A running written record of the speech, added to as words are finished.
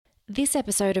This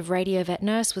episode of Radio Vet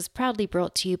Nurse was proudly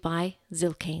brought to you by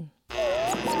Zilkeen.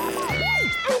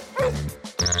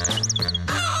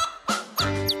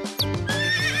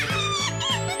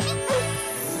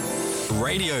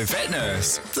 Radio Vet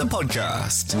Nurse, the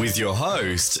podcast, with your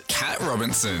host, Kat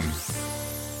Robinson.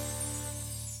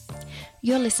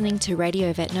 You're listening to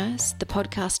Radio Vet Nurse, the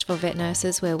podcast for vet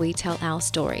nurses where we tell our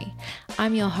story.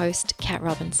 I'm your host, Kat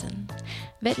Robinson.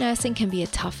 Vet nursing can be a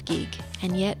tough gig,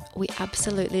 and yet we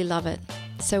absolutely love it.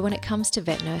 So when it comes to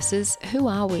vet nurses, who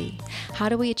are we? How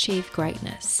do we achieve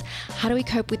greatness? How do we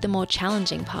cope with the more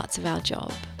challenging parts of our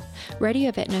job?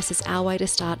 Radio Vet Nurse is our way to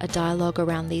start a dialogue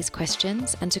around these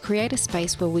questions and to create a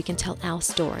space where we can tell our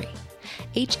story.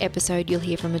 Each episode you'll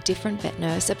hear from a different vet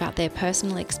nurse about their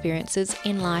personal experiences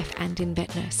in life and in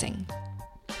vet nursing.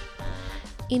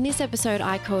 In this episode,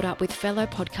 I caught up with fellow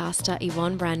podcaster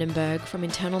Yvonne Brandenburg from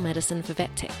Internal Medicine for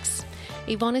Vet Techs.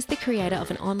 Yvonne is the creator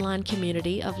of an online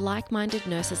community of like-minded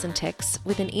nurses and techs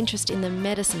with an interest in the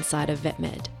medicine side of vet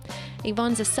med.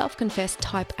 Yvonne's a self-confessed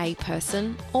type A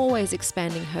person, always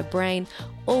expanding her brain,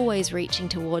 always reaching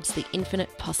towards the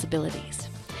infinite possibilities.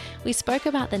 We spoke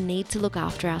about the need to look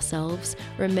after ourselves,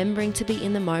 remembering to be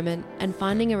in the moment, and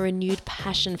finding a renewed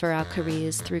passion for our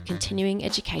careers through continuing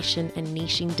education and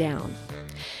niching down.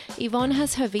 Yvonne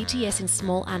has her VTS in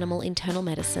small animal internal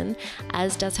medicine,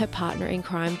 as does her partner in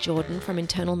crime, Jordan, from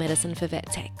Internal Medicine for Vet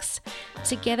Techs.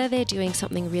 Together, they're doing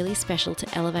something really special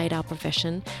to elevate our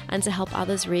profession and to help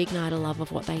others reignite a love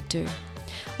of what they do.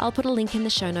 I'll put a link in the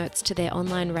show notes to their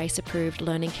online race-approved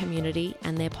learning community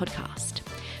and their podcast.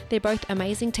 They're both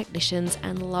amazing technicians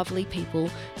and lovely people,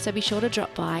 so be sure to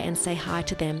drop by and say hi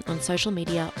to them on social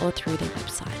media or through their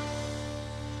website.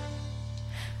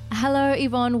 Hello,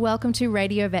 Yvonne. Welcome to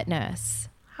Radio Vet Nurse.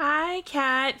 Hi,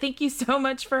 Kat. Thank you so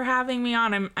much for having me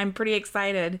on. I'm pretty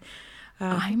excited.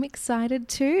 I'm excited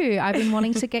too. I've been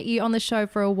wanting to get you on the show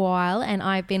for a while, and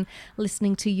I've been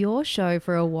listening to your show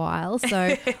for a while.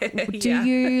 So do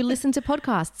you listen to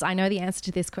podcasts? I know the answer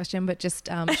to this question, but just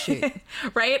shoot.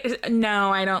 Right?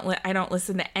 No, I don't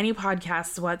listen to any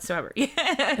podcasts whatsoever.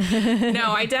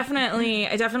 No, I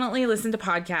definitely listen to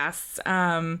podcasts.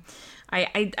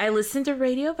 I listen to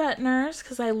Radio Vet Nurse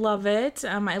because I love it.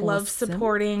 I love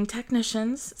supporting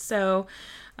technicians. So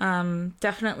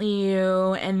definitely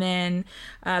you. And then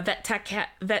Vet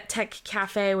Tech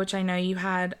Cafe, which I know you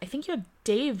had. I think you had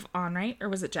Dave on, right? Or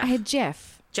was it Jeff? I had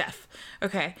Jeff.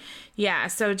 Okay. Yeah.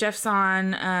 So Jeff's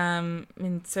on.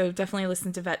 And so definitely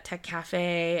listen to Vet Tech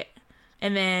Cafe.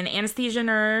 And then Anesthesia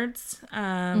Nerds.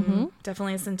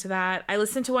 Definitely listen to that. I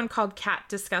listened to one called Cat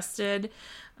Disgusted,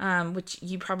 which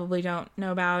you probably don't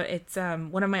know about. It's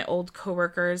one of my old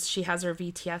coworkers. She has her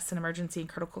VTS in emergency and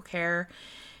critical care,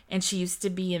 and she used to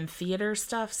be in theater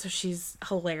stuff, so she's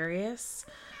hilarious.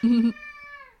 Oh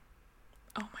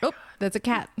my God. That's a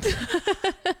cat.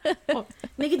 Oh,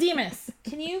 Nicodemus,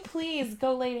 can you please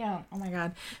go lay down? Oh my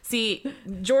God. See,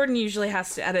 Jordan usually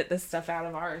has to edit this stuff out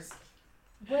of ours.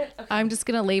 What? Okay. I'm just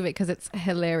going to leave it because it's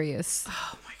hilarious.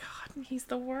 Oh my God. He's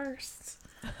the worst.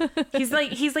 He's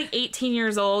like 18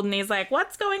 years old, and he's like,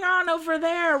 what's going on over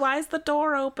there? Why is the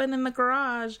door open in the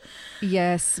garage?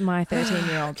 Yes, my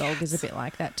 13-year-old dog is a bit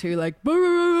like that too. Like,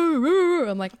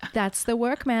 I'm like, that's the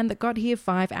workman that got here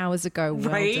 5 hours ago.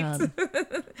 Well right? done.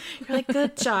 You're like,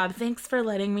 good job. Thanks for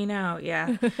letting me know.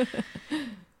 Yeah.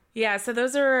 Yeah. So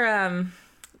those are,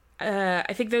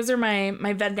 I think those are my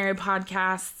veterinary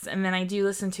podcasts. And then I do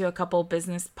listen to a couple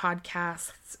business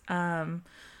podcasts.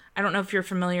 I don't know if you're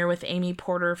familiar with Amy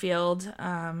Porterfield.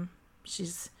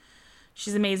 She's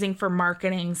amazing for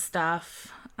marketing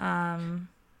stuff.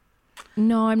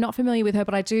 No, I'm not familiar with her,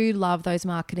 but I do love those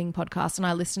marketing podcasts, and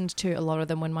I listened to a lot of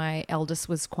them when my eldest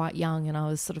was quite young, and I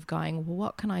was sort of going, well,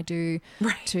 what can I do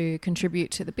to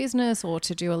contribute to the business or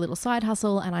to do a little side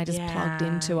hustle? And I just plugged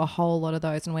into a whole lot of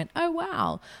those and went, oh,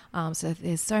 wow. So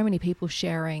there's so many people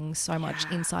sharing so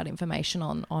much inside information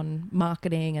on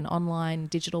marketing and online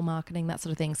digital marketing, that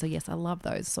sort of thing. So yes, I love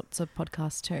those sorts of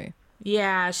podcasts too.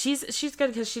 Yeah, she's good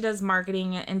because she does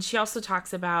marketing, and she also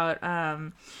talks about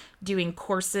doing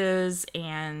courses,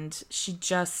 and she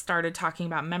just started talking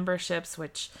about memberships,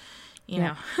 which, you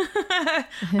know,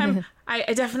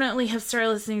 I definitely have started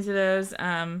listening to those.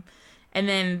 And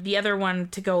then the other one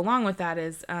to go along with that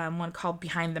is one called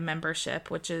Behind the Membership,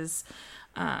 which is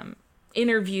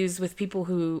interviews with people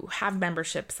who have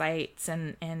membership sites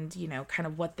and you know, kind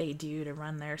of what they do to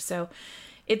run there. So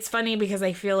it's funny because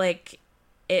I feel like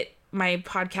my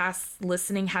podcast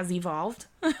listening has evolved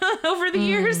over the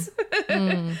years.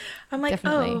 I'm like,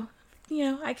 definitely. Oh, you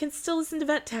know, I can still listen to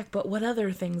Vet Tech, but what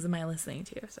other things am I listening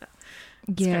to? So,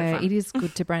 Yeah, it is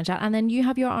good to branch out. And then you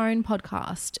have your own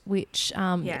podcast, which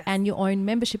Yes. and your own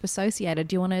membership associated.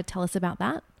 Do you want to tell us about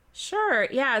that? Sure.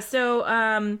 Yeah. So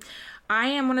I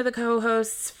am one of the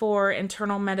co-hosts for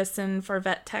Internal Medicine for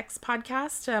Vet Tech's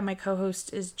podcast. My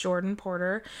co-host is Jordan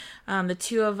Porter. The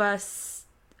two of us,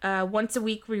 once a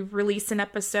week, we release an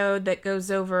episode that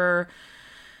goes over...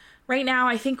 Right now,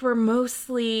 I think we're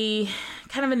mostly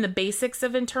kind of in the basics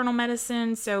of internal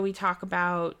medicine. So we talk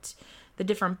about the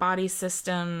different body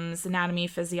systems, anatomy,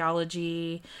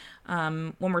 physiology.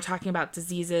 When we're talking about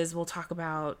diseases, we'll talk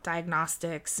about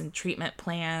diagnostics and treatment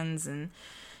plans and,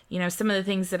 you know, some of the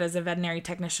things that as a veterinary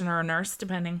technician or a nurse,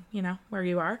 depending, you know, where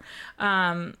you are,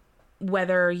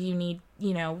 whether you need,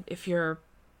 you know, if you're,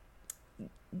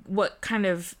 what kind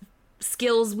of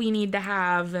skills we need to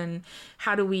have and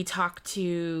how do we talk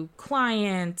to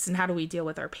clients and how do we deal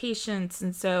with our patients.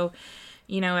 And so,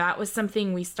 you know, that was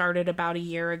something we started about a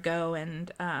year ago,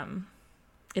 and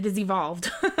it has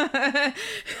evolved.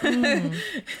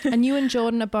 And you and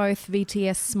Jordan are both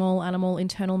VTS small animal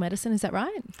internal medicine, is that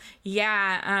right?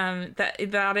 Yeah,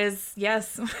 that is,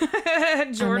 yes.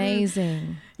 Jordan,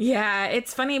 amazing. Yeah,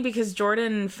 it's funny because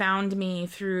Jordan found me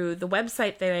through the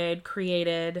website that I had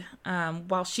created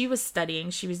while she was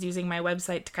studying. She was using my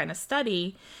website to kind of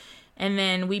study. And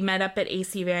then we met up at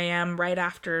ACVIM right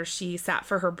after she sat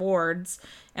for her boards.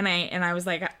 And I was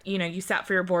like, you know, you sat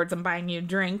for your boards, I'm buying you a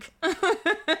drink.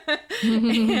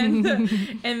 and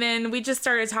then we just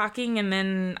started talking, and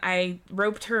then I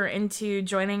roped her into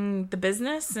joining the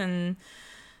business. And,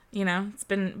 you know, it's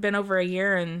been over a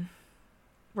year, and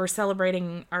we're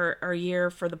celebrating our year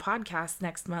for the podcast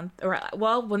next month. Or,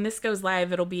 well, when this goes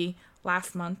live, it'll be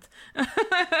last month.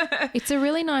 It's a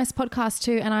really nice podcast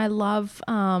too, and I love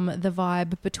the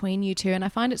vibe between you two. And I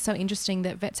find it so interesting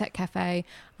that Vet Tech Cafe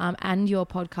and your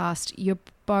podcast, you're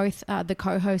both the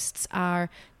co-hosts are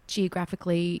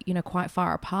geographically, you know, quite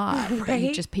far apart. Right? But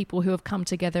you're just people who have come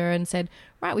together and said,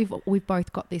 right, we've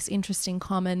both got this interest in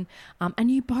common,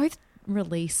 and you both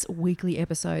release weekly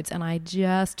episodes, and I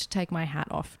just take my hat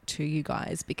off to you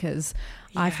guys because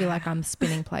I feel like I'm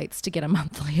spinning plates to get a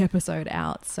monthly episode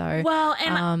out. So well,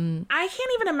 and I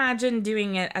can't even imagine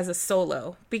doing it as a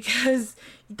solo, because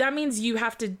that means you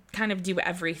have to kind of do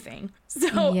everything.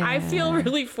 So I feel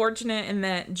really fortunate in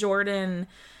that Jordan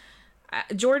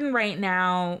right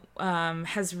now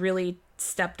has really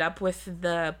stepped up with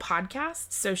the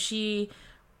podcast. So she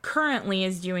currently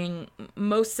is doing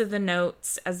most of the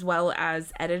notes as well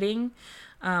as editing.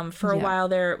 For a while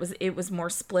there, it was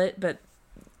more split, but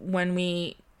when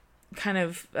we kind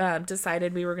of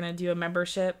decided we were going to do a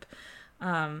membership,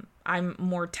 I'm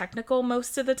more technical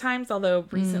most of the times, although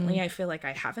recently I feel like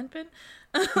I haven't been.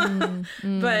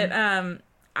 But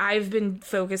I've been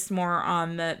focused more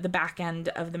on the back end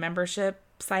of the membership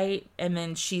site, and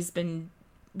then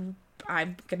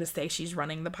I'm going to say she's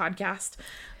running the podcast.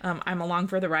 I'm along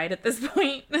for the ride at this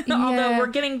point, although we're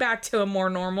getting back to a more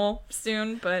normal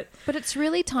soon. But it's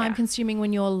really time consuming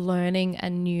when you're learning a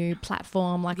new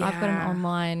platform. Like I've got an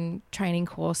online training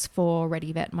course for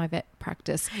Ready Vet, my vet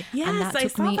practice. Yes, and I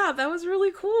saw that. That was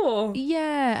really cool.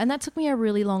 Yeah, and that took me a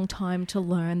really long time to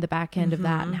learn the back end of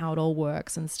that and how it all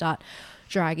works and start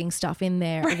dragging stuff in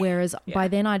there. Right. Whereas by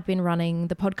then I'd been running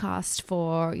the podcast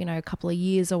for, you know, a couple of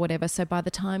years or whatever. So by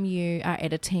the time you are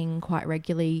editing quite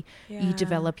regularly, you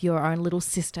develop your own little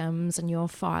systems and your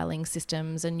filing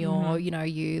systems and your, you know,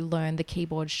 you learn the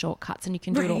keyboard shortcuts, and you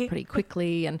can do it all pretty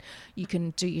quickly, and you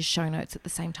can do your show notes at the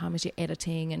same time as you're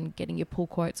editing and getting your pull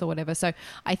quotes or whatever. So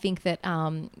I think that,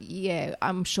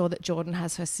 I'm sure that Jordan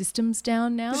has her systems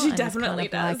down now. She definitely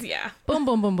does. Like, boom,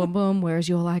 boom, boom, boom, boom. Whereas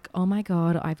you're like, oh my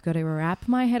God, I've got to wrap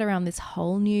my head around this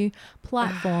whole new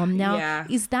platform. Now,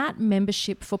 is that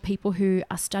membership for people who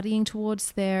are studying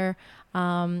towards their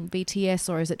VTS,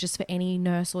 or is it just for any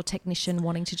nurse or technician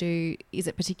wanting to do, is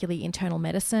it particularly internal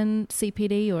medicine,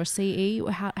 CPD or CE?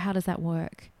 How does that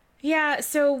work? Yeah,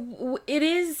 so it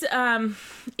is,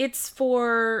 it's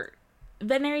for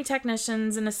veterinary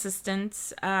technicians and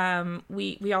assistants.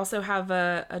 We also have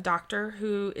a doctor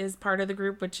who is part of the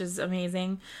group, which is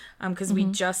amazing, because we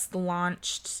just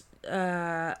launched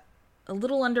a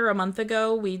little under a month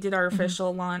ago. We did our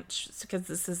official launch, because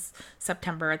this is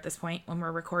September at this point when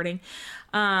we're recording,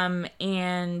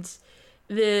 and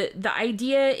the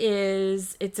idea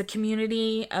is it's a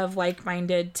community of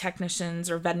like-minded technicians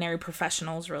or veterinary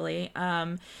professionals, really,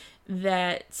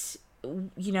 that,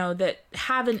 you know, that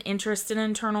have an interest in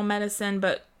internal medicine,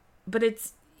 but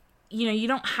it's, you know, you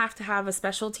don't have to have a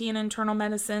specialty in internal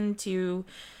medicine to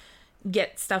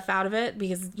get stuff out of it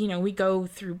because, you know, we go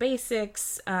through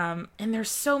basics, and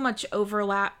there's so much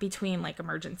overlap between like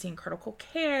emergency and critical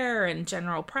care and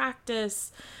general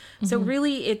practice. So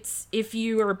really it's, if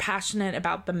you are passionate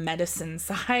about the medicine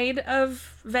side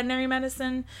of veterinary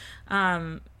medicine,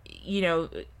 you know,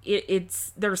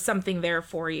 it's, there's something there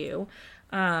for you.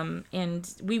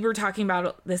 And we were talking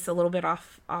about this a little bit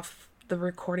off the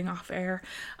recording, off air.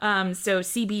 So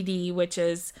CPD, which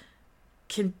is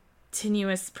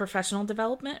continuous professional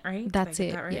development, right? That's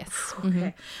it. That right? Yes.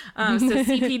 Okay. So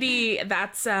CPD,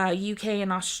 that's UK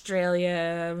and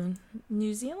Australia,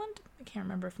 New Zealand. I can't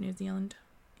remember if New Zealand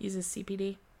uses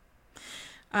CPD.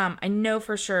 I know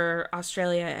for sure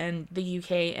Australia and the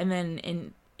UK, and then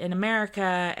in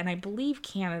America and I believe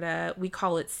Canada, we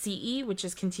call it CE, which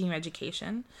is continuing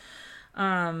education.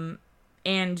 And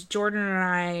Jordan and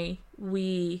I,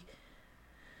 we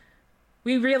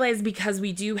realized, because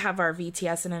we do have our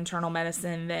VTS in internal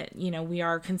medicine, that, you know, we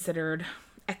are considered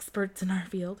experts in our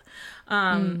field.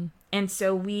 And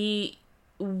so we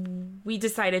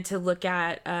decided to look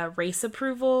at race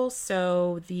approval.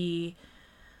 So the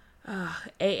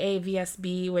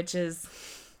AAVSB, which is,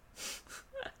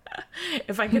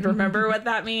 if I could remember what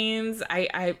that means,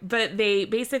 but they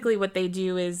basically, what they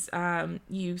do is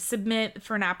you submit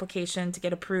for an application to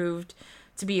get approved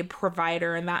to be a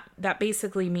provider, and that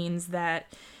basically means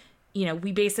that, you know,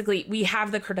 we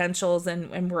have the credentials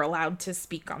and we're allowed to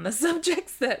speak on the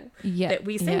subjects that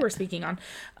we say we're speaking on.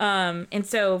 And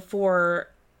so for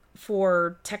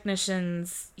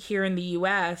technicians here in the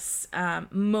US,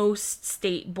 most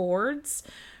state boards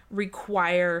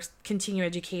require continuing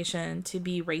education to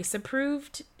be race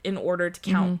approved in order to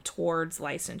count towards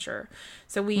licensure.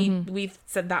 So we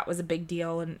said that was a big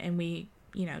deal, and we,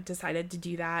 you know, decided to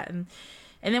do that,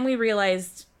 and then we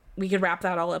realized we could wrap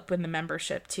that all up in the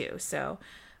membership too. So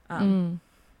you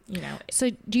know,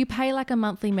 so do you pay like a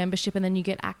monthly membership and then you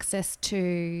get access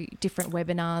to different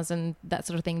webinars and that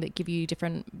sort of thing that give you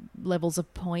different levels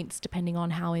of points depending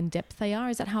on how in depth they are?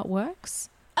 Is that how it works?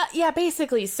 Yeah,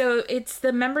 basically. So it's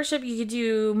the membership. You could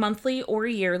do monthly or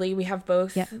yearly. We have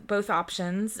both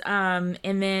options. And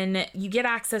then you get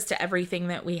access to everything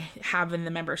that we have in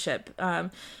the membership.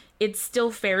 It's still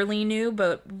fairly new,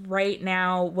 but right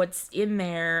now what's in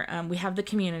there, we have the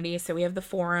community. So we have the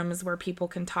forums where people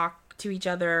can talk to each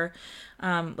other.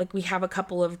 Like we have a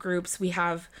couple of groups. We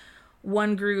have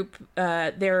one group,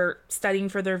 they're studying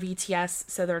for their VTS.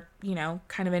 So they're, you know,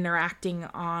 kind of interacting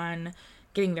on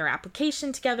getting their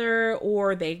application together,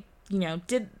 or they, you know,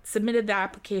 submitted the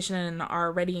application and are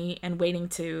ready and waiting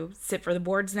to sit for the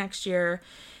boards next year.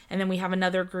 And then we have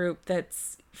another group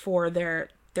that's for they're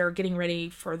getting ready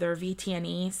for their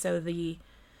VTNE, so the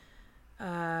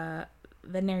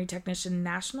veterinary technician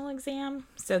national exam,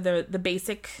 so the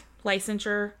basic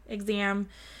licensure exam.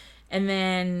 And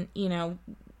then, you know,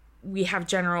 we have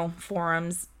general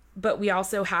forums, but we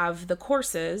also have the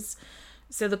courses.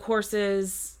 So the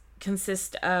courses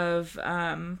consist of,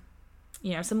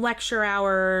 you know, some lecture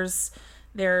hours,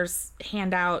 there's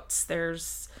handouts,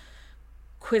 there's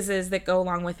quizzes that go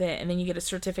along with it, and then you get a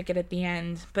certificate at the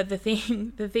end. But the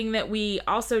thing that we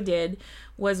also did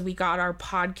was we got our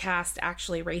podcast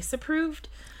actually race approved.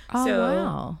 Oh, so,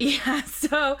 wow. Yeah.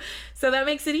 So that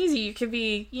makes it easy. You could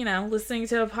be, you know, listening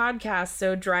to a podcast,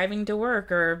 so driving to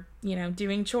work or, you know,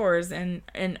 doing chores and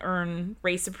earn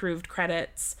race approved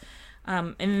credits.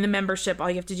 And in the membership, all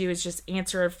you have to do is just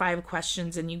answer 5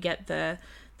 questions and you get the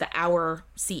hour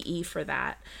CE for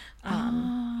that.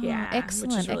 Yeah.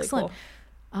 Excellent. Which is really excellent. Cool.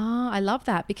 I love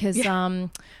that because,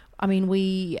 I mean,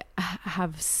 we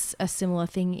have a similar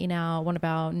thing in one of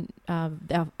our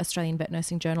Australian Vet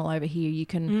Nursing Journal over here. You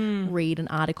can read an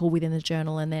article within the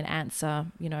journal and then answer,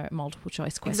 you know, multiple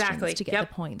choice questions to get the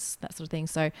points, that sort of thing.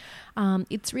 So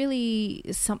it's really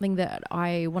something that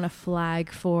I want to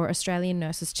flag for Australian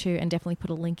nurses too, and definitely put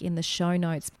a link in the show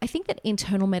notes. I think that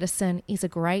internal medicine is a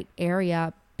great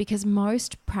area because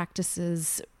most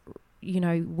practices, you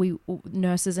know, we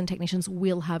nurses and technicians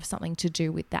will have something to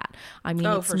do with that. I mean,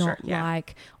 it's not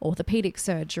like orthopedic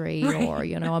surgery or,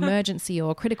 you know, emergency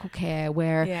or critical care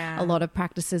where a lot of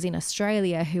practices in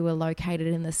Australia who are located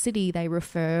in the city, they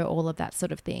refer all of that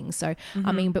sort of thing. So,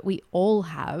 I mean, but we all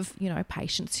have, you know,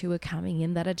 patients who are coming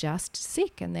in that are just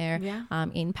sick and they're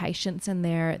inpatients and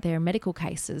they're medical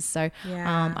cases. So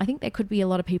I think there could be a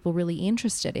lot of people really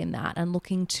interested in that and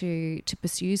looking to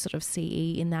pursue sort of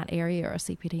CE in that area or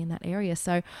CPD in that area.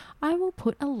 So I will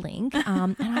put a link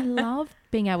and I love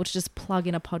being able to just plug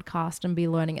in a podcast and be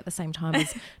learning at the same time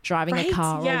as driving a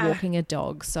car or walking a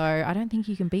dog. So I don't think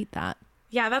you can beat that.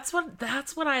 Yeah, that's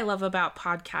what I love about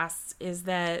podcasts is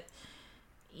that,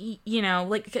 you know,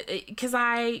 like, because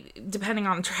depending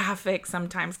on traffic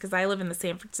sometimes, because I live in the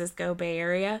San Francisco Bay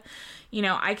Area, you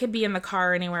know, I could be in the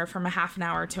car anywhere from a half an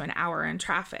hour to an hour in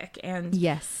traffic. And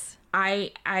yes,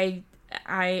 I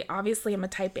obviously am a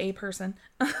type A person.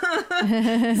 So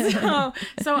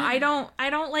I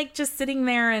don't like just sitting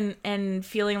there and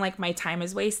feeling like my time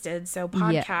is wasted. So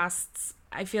podcasts,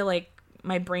 I feel like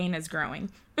my brain is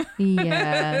growing.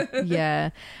 Yeah.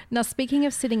 Now, speaking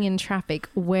of sitting in traffic,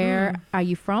 where are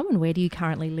you from and where do you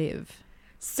currently live?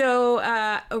 So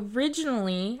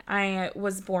originally, I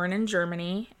was born in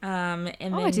Germany. And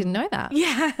then, I didn't know that.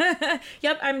 Yeah.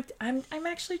 Yep. I'm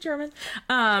actually German.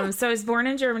 So I was born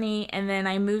in Germany, and then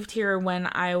I moved here when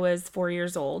I was 4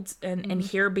 years old, and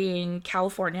here being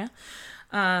California.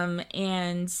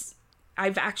 And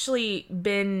I've actually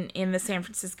been in the San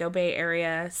Francisco Bay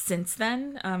Area since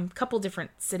then. A couple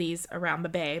different cities around the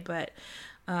Bay, but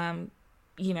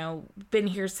you know, been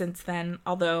here since then.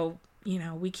 Although, you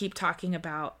know, we keep talking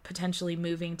about potentially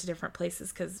moving to different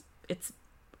places because it's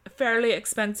fairly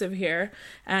expensive here.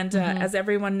 And as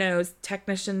everyone knows,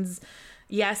 technicians,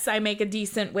 yes, I make a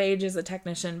decent wage as a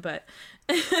technician, but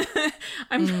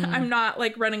I'm not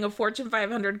like running a Fortune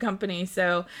 500 company.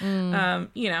 So,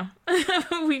 you know,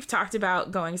 we've talked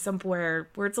about going somewhere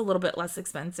where it's a little bit less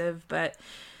expensive, but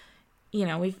you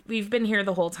know, we've been here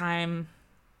the whole time,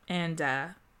 and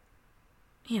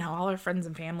you know, all our friends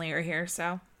and family are here.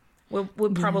 So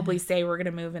we'll probably say we're going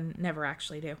to move and never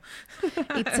actually do.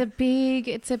 It's a big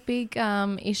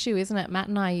issue, isn't it? Matt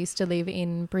and I used to live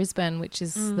in Brisbane, which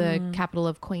is the capital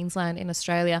of Queensland in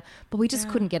Australia, but we just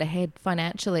couldn't get ahead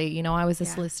financially. You know, I was a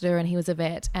solicitor and he was a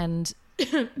vet, and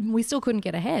we still couldn't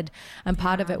get ahead. And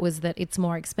part of it was that it's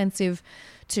more expensive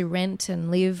to rent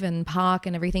and live and park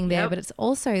and everything there. But it's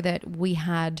also that we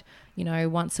had, you know,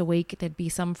 once a week there'd be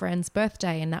some friend's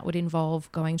birthday, and that would involve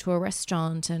going to a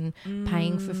restaurant and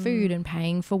paying for food and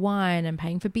paying for wine and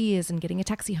paying for beers and getting a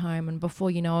taxi home. And before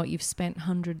you know it, you've spent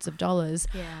hundreds of dollars.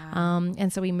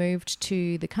 And so we moved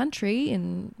to the country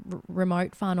in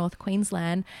remote far north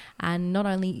Queensland, and not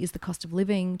only is the cost of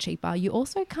living cheaper, you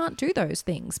also can't do those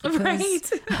things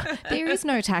because there is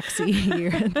no taxi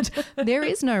here and there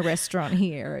is no restaurant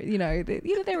here. You know,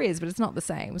 there is, but it's not the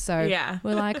same. So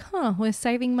we're like, we're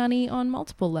saving money on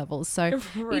multiple levels. So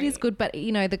it is good, but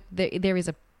you know, there is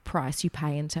a price you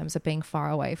pay in terms of being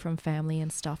far away from family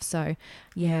and stuff. So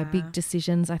big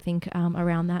decisions, I think,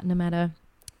 around that, no matter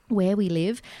where we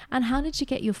live. And how did you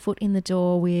get your foot in the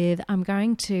door with, I'm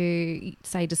going to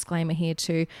say disclaimer here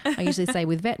too, I usually say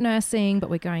with vet nursing, but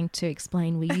we're going to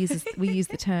explain we use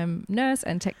the term nurse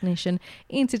and technician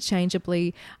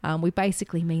interchangeably. We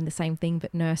basically mean the same thing,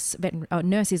 but nurse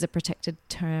is a protected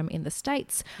term in the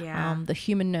States. The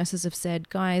human nurses have said,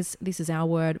 guys, this is our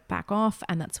word, back off,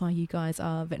 and that's why you guys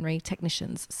are veterinary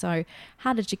technicians. So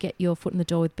how did you get your foot in the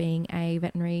door with being a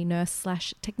veterinary nurse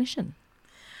 / technician?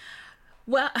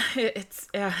 Well, it's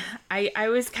I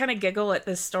always kind of giggle at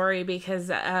this story because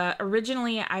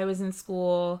originally I was in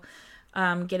school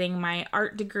getting my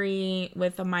art degree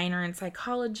with a minor in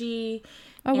psychology.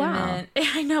 Oh, wow. And then,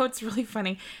 I know, it's really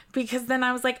funny because then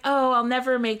I was like, oh, I'll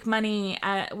never make money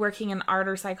at working in art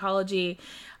or psychology.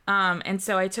 And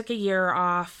so I took a year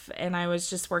off and I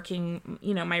was just working,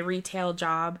 you know, my retail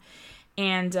job.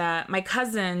 And my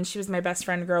cousin, she was my best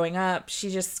friend growing up.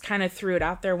 She just kind of threw it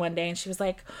out there one day and she was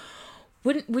like,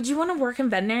 would you want to work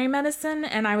in veterinary medicine?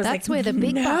 And I was That's where the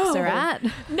big bucks are at.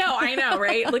 No, I know,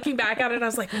 right? Looking back at it, I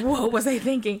was like, what was I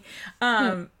thinking?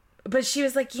 But she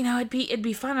was like, you know, it'd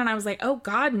be fun. And I was like, oh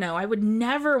God, no, I would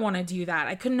never want to do that.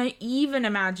 I couldn't even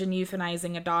imagine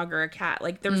euthanizing a dog or a cat.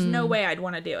 Like there's no way I'd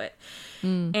want to do it.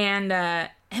 And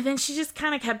then she just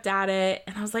kind of kept at it.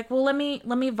 And I was like, well, let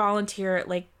me volunteer at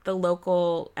like the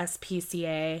local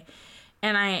SPCA.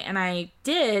 And I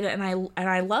did, and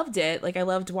I loved it. Like I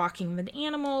loved walking the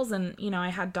animals, and you know, I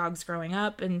had dogs growing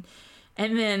up, and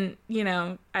then, you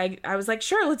know, I was like,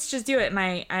 sure, let's just do it. And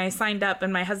I signed up,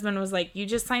 and my husband was like, you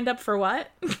just signed up for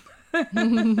what?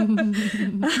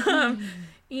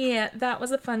 Yeah, that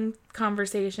was a fun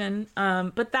conversation.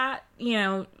 But that, you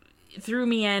know, threw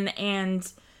me in,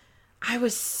 and I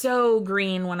was so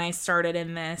green when I started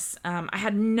in this. I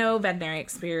had no veterinary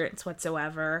experience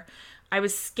whatsoever. I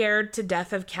was scared to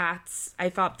death of cats. I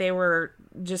thought they were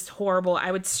just horrible. I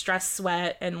would stress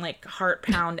sweat and like heart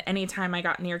pound anytime I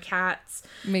got near cats.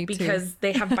 Me too. Because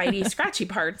they have bitey, scratchy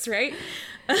parts, right?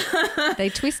 They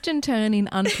twist and turn in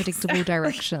unpredictable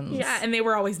directions. Yeah, and they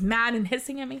were always mad and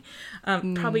hissing at me.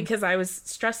 Probably because I was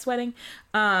stress sweating.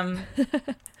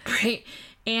 Right.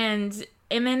 And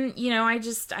then, you know,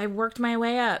 I worked my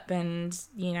way up, and,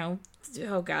 you know,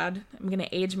 oh God, I'm going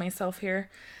to age myself here.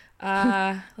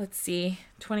 Let's see,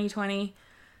 2020.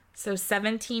 So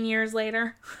 17 years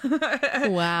later.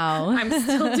 Wow. I'm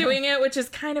still doing it, which is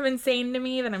kind of insane to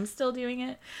me that I'm still doing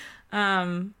it.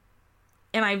 And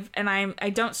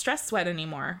I don't stress sweat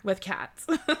anymore with cats.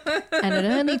 And it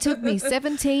only took me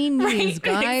 17 years,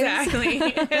 guys. Exactly.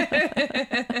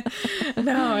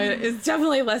 No, it's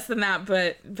definitely less than that,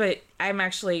 but I'm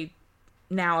actually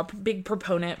now a big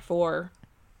proponent for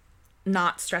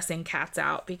not stressing cats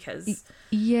out because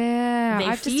yeah, they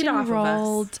I've feed just off of us.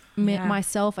 enrolled Yeah.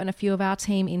 myself and a few of our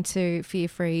team into Fear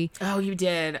Free Oh, you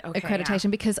did. Okay, accreditation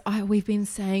because we've been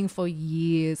saying for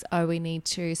years, we need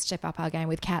to step up our game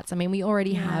with cats. I mean, we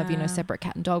already have, separate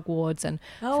cat and dog wards and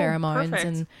pheromones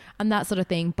perfect. and that sort of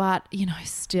thing. But,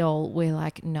 still we're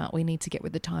like, no, we need to get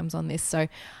with the times on this. So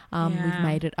we've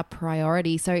made it a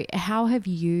priority. So how have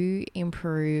you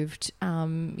improved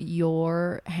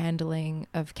your handling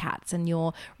of cats and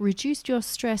reduced your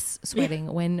stress sweating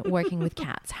when working with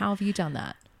cats? How have you done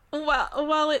that?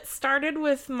 Well, it started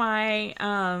with my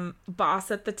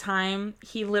boss at the time.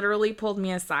 He literally pulled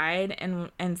me aside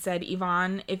and said,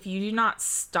 Yvonne, if you do not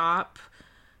stop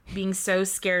being so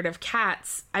scared of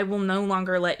cats, I will no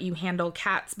longer let you handle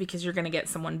cats because you're going to get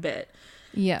someone bit.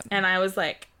 Yeah. And I was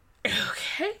like,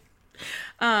 okay.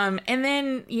 And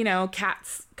then,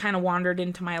 cats kind of wandered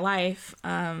into my life.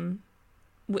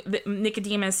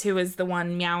 Nicodemus, who was the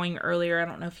one meowing earlier, I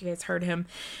don't know if you guys heard him.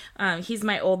 He's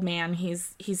my old man.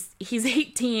 He's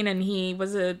 18 and he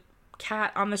was a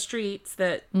cat on the streets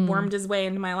that wormed his way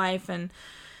into my life. And,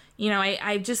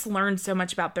 I just learned so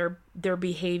much about their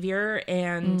behavior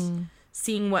and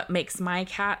seeing what makes my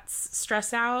cats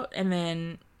stress out. And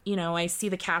then, I see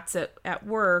the cats at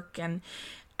work and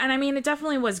I mean, it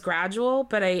definitely was gradual,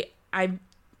 but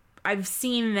I've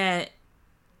seen that,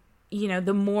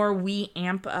 the more we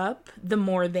amp up, the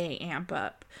more they amp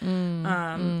up.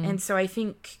 And so I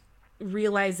think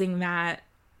realizing that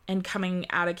and coming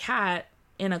at a cat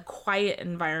in a quiet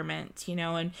environment,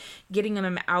 and getting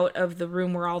them out of the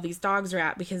room where all these dogs are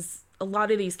at, because a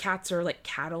lot of these cats are like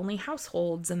cat only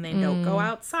households and they don't go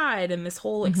outside and this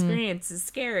whole experience is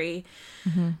scary.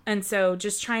 And so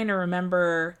just trying to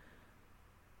remember,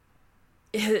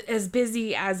 as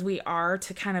busy as we are,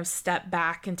 to kind of step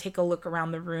back and take a look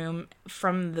around the room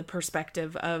from the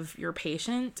perspective of your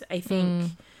patient. I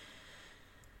think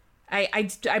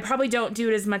I probably don't do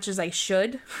it as much as I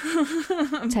should.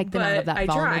 Take them out of that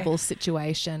vulnerable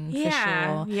situation, for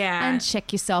sure. Yeah. And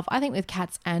check yourself. I think with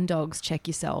cats and dogs, check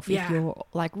yourself. If you're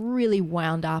like really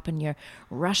wound up and you're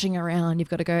rushing around, you've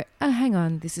got to go, oh, hang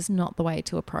on, this is not the way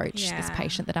to approach this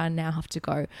patient that I now have to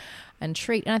go and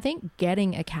treat. And I think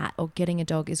getting a cat or getting a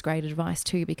dog is great advice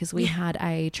too, because we had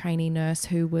a trainee nurse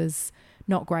who was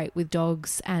not great with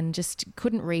dogs and just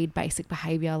couldn't read basic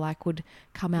behavior, like would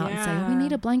come out and say, oh, we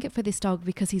need a blanket for this dog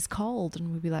because he's cold.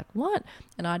 And we'd be like, what?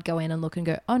 And I'd go in and look and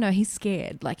go, oh no, he's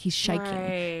scared. Like he's shaking.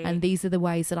 Right. And these are the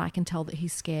ways that I can tell that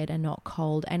he's scared and not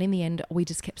cold. And in the end, we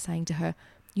just kept saying to her,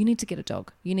 you need to get a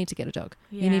dog. You need to get a dog.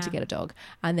 You need to get a dog.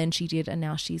 And then she did, and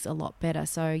now she's a lot better.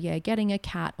 So yeah, getting a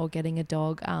cat or getting a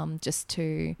dog, just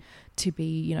to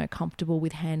be, comfortable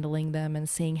with handling them and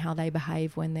seeing how they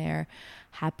behave when they're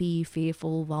happy,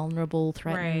 fearful, vulnerable,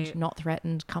 threatened, not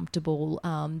threatened, comfortable,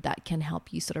 that can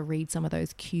help you sort of read some of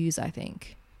those cues, I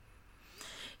think.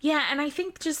 Yeah, and I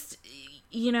think just,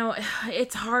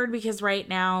 it's hard because right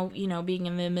now, being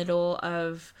in the middle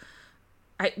of,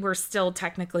 we're still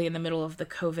technically in the middle of the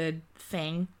COVID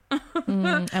thing.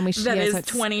 And we should, that is so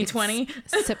 2020.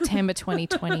 It's September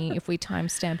 2020 if we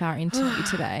timestamp our interview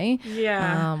today.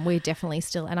 We're definitely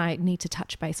still, and I need to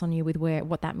touch base on you with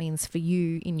what that means for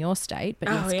you in your state, but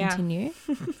continue.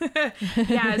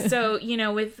 So,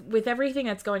 with everything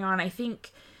that's going on, I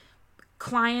think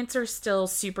clients are still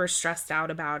super stressed out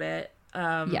about it.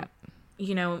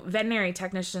 Veterinary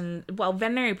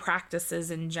veterinary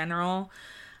practices in general,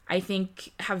 I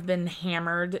think have been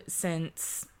hammered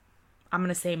since, I'm going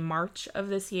to say, March of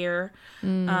this year.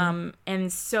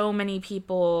 And so many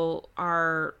people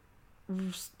are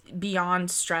beyond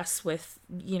stress with,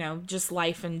 just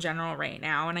life in general right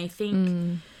now. And I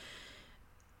think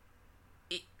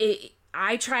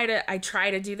I try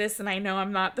to do this, and I know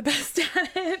I'm not the best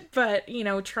at it, but,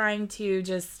 trying to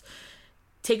just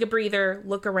take a breather,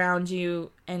 look around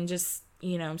you, and just,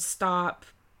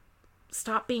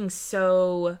 stop being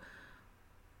so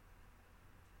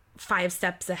 5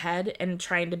 steps ahead and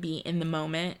trying to be in the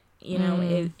moment,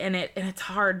 and it's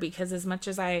hard because as much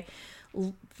as I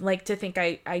like to think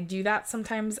I do that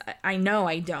sometimes, I know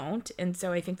I don't. And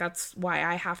so I think that's why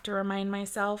I have to remind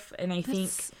myself. And I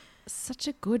think such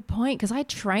a good point, because I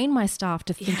train my staff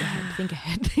to think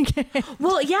ahead.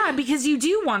 Well, yeah, because you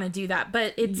do want to do that,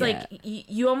 but it's like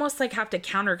you almost like have to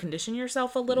counter condition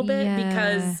yourself a little bit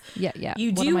because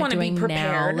you do want to be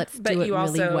prepared, Let's but do it you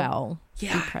really also well.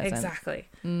 Yeah, exactly.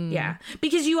 Yeah,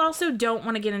 because you also don't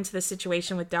want to get into the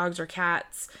situation with dogs or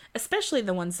cats, especially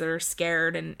the ones that are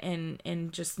scared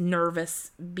and just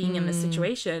nervous being in the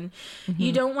situation.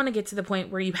 You don't want to get to the point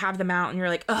where you have them out and you're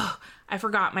like, oh, I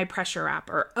forgot my pressure wrap,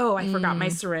 or oh, I forgot my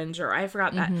syringe, or I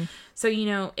forgot that. So, you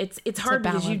know, it's hard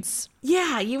because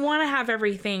you want to have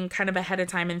everything kind of ahead of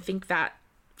time and think that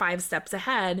 5 steps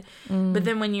ahead. But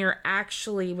then when you're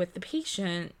actually with the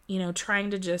patient, you know, trying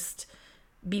to just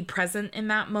be present in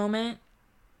that moment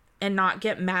and not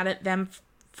get mad at them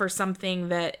for something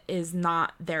that is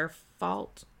not their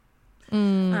fault.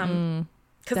 Because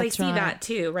I see that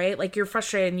too, right? Like you're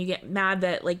frustrated and you get mad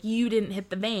that like you didn't hit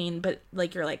the vein, but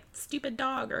like you're like stupid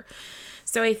dog. Or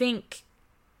so I think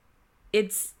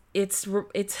it's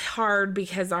hard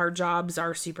because our jobs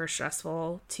are super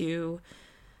stressful to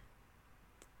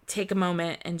take a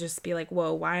moment and just be like,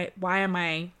 whoa, why am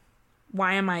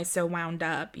I so wound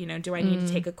up? You know, do I need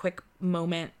to take a quick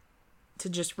moment to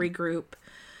just regroup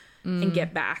and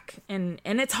get back? And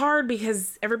it's hard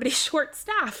because everybody's short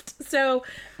staffed. So,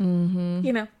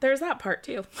 you know, there's that part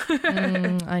too.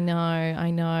 I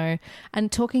know.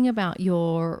 And talking about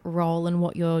your role and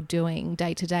what you're doing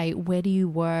day to day, where do you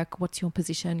work? What's your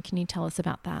position? Can you tell us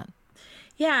about that?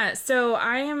 Yeah, so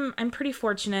I'm pretty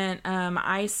fortunate.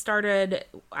 I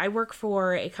work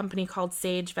for a company called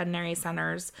Sage Veterinary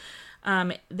Centers.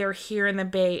 They're here in the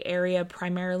Bay Area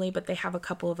primarily, but they have a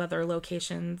couple of other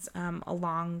locations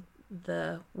along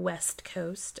the west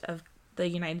coast of the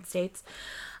United States.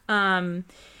 And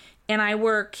I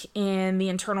work in the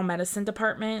internal medicine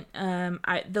department.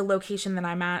 The location that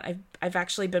I'm at, I've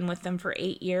actually been with them for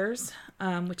 8 years,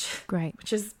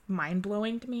 which is mind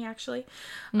blowing to me actually.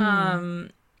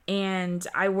 And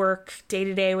I work day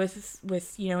to day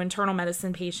with you know, internal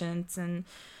medicine patients, and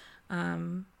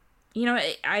you know,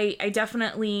 I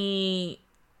definitely,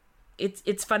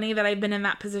 it's funny that I've been in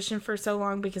that position for so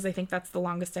long, because I think that's the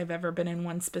longest I've ever been in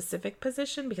one specific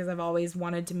position, because I've always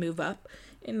wanted to move up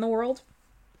in the world.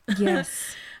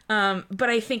 Yes. But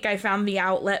I think I found the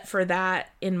outlet for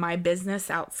that in my business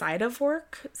outside of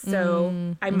work.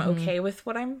 So I'm okay with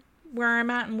where I'm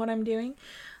at and what I'm doing.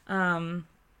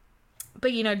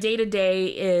 But you know, day to day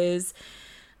is,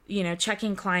 you know,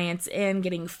 checking clients in,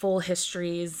 getting full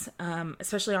histories,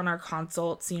 especially on our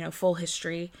consults, you know, full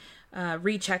history,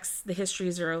 rechecks. The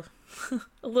histories are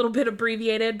a little bit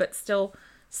abbreviated, but still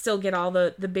get all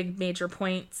the big major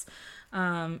points.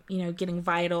 You know, getting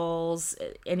vitals,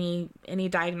 any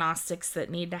diagnostics that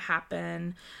need to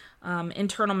happen.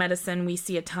 Internal medicine, we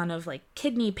see a ton of like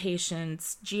kidney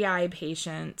patients, GI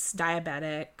patients,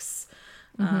 diabetics,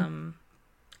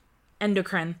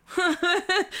 endocrine,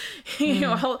 you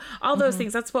know, all those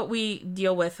things. That's what we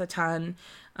deal with a ton,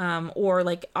 or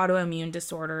like autoimmune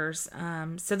disorders.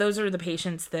 So those are the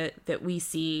patients that we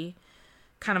see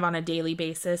kind of on a daily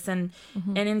basis. And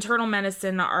internal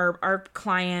medicine, our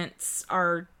clients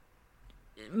are,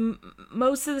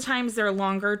 most of the times they're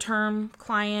longer term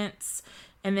clients.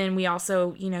 And then we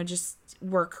also, you know, just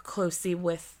work closely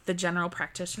with the general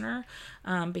practitioner,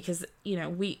 because, you know,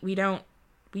 we don't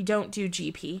do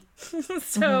GP.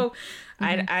 So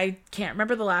I can't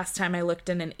remember the last time I looked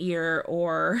in an ear,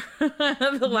 or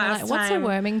the last time. What's a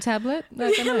worming tablet?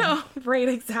 No, right,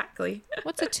 exactly.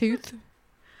 What's a tooth?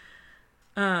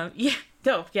 I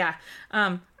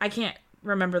can't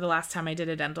remember the last time I did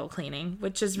a dental cleaning,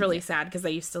 which is really sad because I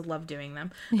used to love doing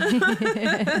them.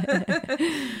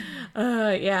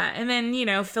 And then, you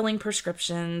know, filling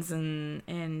prescriptions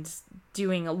and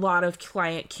doing a lot of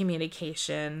client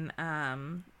communication,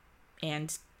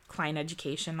 and client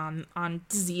education on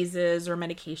diseases or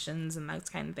medications and those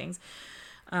kind of things.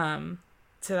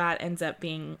 So that ends up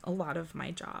being a lot of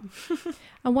my job.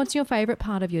 And what's your favorite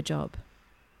part of your job?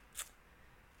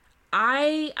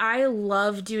 I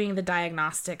love doing the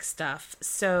diagnostic stuff.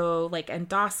 So like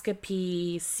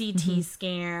endoscopy, CT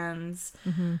scans,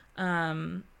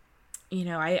 you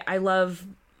know, I love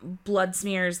blood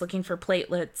smears, looking for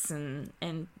platelets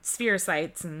and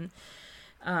spherocytes, and,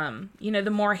 you know,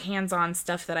 the more hands-on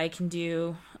stuff that I can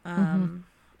do.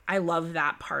 I love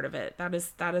that part of it. That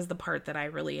is the part that I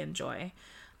really enjoy.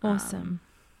 Awesome.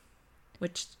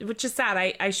 Which is sad.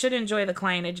 I should enjoy the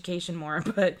client education more,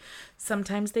 but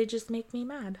sometimes they just make me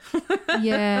mad.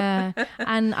 Yeah.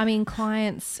 And I mean,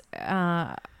 clients, we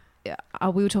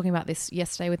were talking about this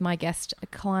yesterday with my guest,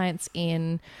 clients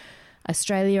in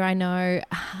Australia, I know,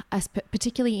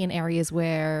 particularly in areas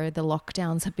where the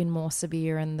lockdowns have been more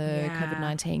severe and the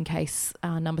COVID-19 case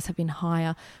numbers have been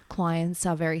higher, clients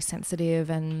are very sensitive,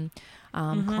 and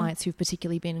clients who've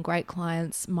particularly been great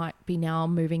clients might be now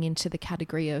moving into the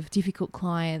category of difficult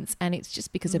clients. And it's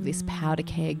just because of this powder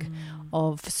keg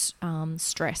of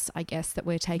stress, I guess, that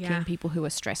we're taking people who are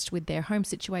stressed with their home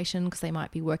situation because they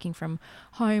might be working from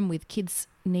home with kids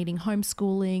needing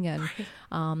homeschooling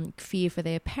and fear for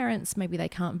their parents. Maybe they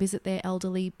can't visit their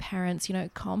elderly parents,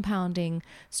 compounding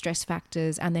stress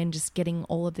factors, and then just getting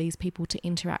all of these people to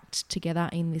interact together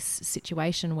in this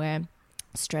situation where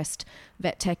stressed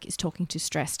vet tech is talking to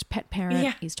stressed pet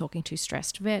parent, is talking to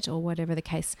stressed vet, or whatever the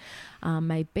case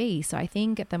may be. So I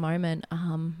think at the moment,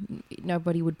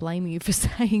 nobody would blame you for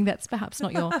saying that's perhaps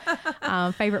not your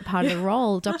favourite part of the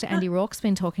role. Dr. Andy Rourke's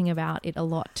been talking about it a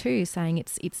lot too, saying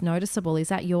it's noticeable. Is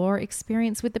that your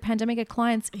experience with the pandemic? Are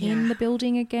clients in the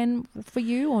building again for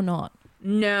you or not?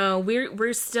 No,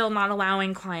 we're still not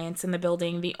allowing clients in the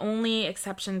building. The only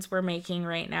exceptions we're making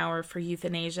right now are for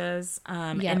euthanasias,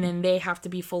 and then they have to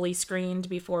be fully screened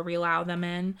before we allow them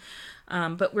in.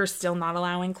 But we're still not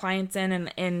allowing clients in.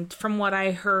 And from what I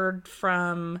heard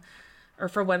from, or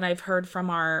for what I've heard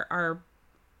from our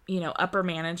upper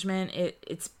management,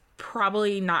 it's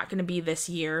probably not going to be this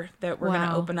year that we're going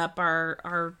to open up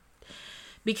our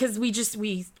because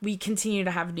we continue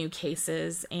to have new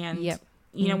cases. And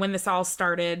when this all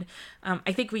started,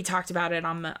 I think we talked about it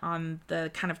on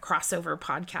the kind of crossover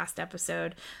podcast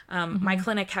episode. My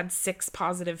clinic had 6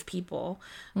 positive people.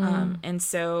 And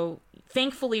so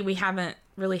thankfully we haven't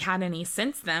really had any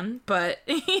since then, but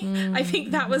I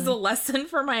think that was a lesson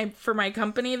for my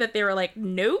company, that they were like,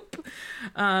 nope,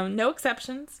 no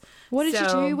exceptions. What did you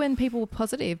do when people were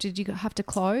positive? Did you have to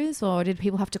close, or did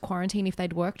people have to quarantine if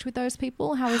they'd worked with those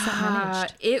people? How was that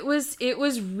managed? It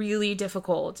was really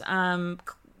difficult.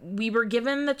 We were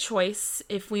given the choice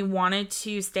if we wanted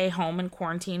to stay home and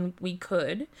quarantine, we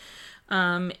could.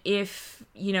 If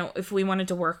we wanted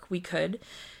to work, we could,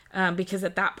 because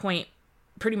at that point,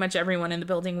 pretty much everyone in the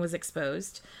building was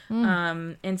exposed.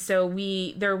 And so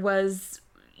there was,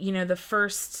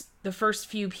 the first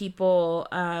few people,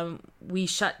 we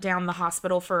shut down the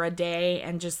hospital for a day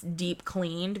and just deep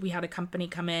cleaned. We had a company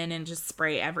come in and just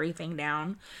spray everything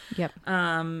down. Yep.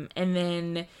 And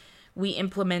then we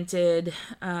implemented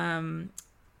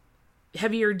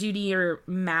heavier duty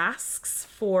masks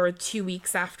for 2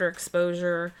 weeks after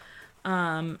exposure.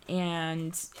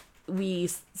 And we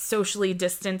socially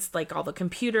distanced like all the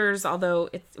computers, although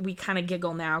we kind of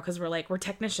giggle now because we're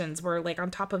technicians. We're like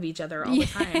on top of each other all the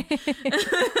time.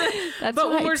 But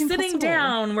when we're sitting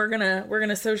down, we're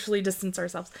gonna socially distance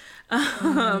ourselves. It's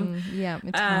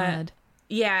hard.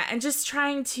 And just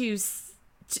trying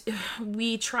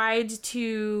we tried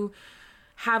to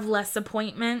have less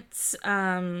appointments,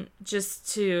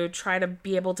 just to try to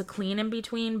be able to clean in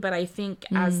between. But I think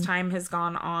as time has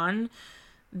gone on,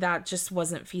 that just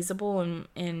wasn't feasible,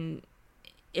 and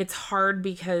it's hard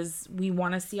because we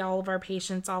want to see all of our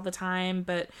patients all the time,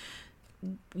 but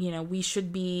we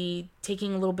should be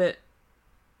taking a little bit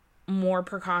more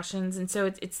precautions. And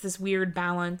so it's this weird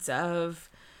balance of,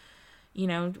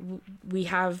 we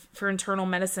have, for internal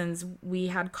medicines, we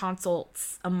had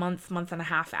consults a month and a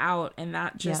half out, and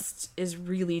that just is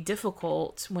really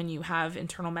difficult when you have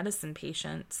internal medicine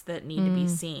patients that need to be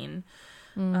seen.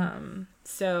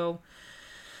 So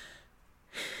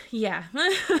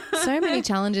many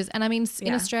challenges. And I mean,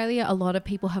 in Australia, a lot of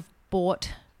people have bought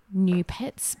new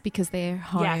pets because they're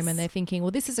home and they're thinking,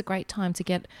 well, this is a great time to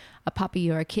get a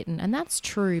puppy or a kitten. And that's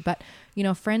true. But,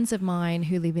 friends of mine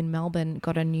who live in Melbourne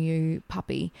got a new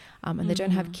puppy, and they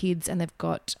don't have kids, and they've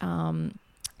got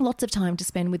lots of time to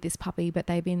spend with this puppy, but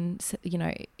they've been,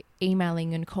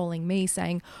 emailing and calling me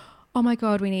saying, oh my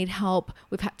God, we need help.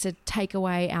 We've had to take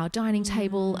away our dining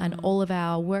table and all of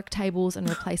our work tables and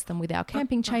replace them with our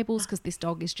camping tables because this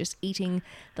dog is just eating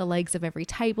the legs of every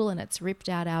table and it's ripped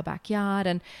out our backyard.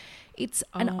 And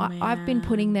I've been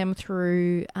putting them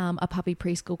through a puppy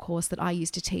preschool course that I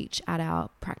used to teach at our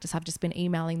practice. I've just been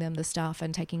emailing them the stuff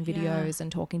and taking videos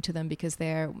and talking to them because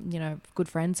they're, good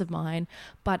friends of mine.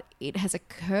 But it has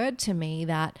occurred to me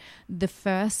that the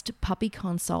first puppy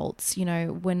consults,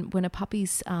 when a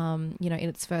puppy's, in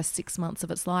its first 6 months of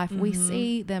its life, we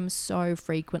see them so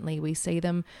frequently. We see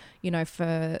them,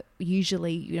 for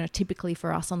usually, typically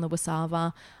for us on the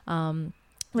Wasava,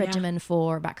 regimen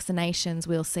for vaccinations,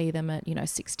 we'll see them at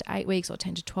 6 to 8 weeks or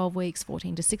 10 to 12 weeks,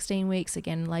 14 to 16 weeks,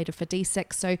 again later for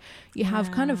DSEX. So you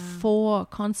have kind of 4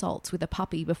 consults with a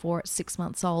puppy before it's 6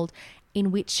 months old, in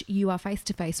which you are face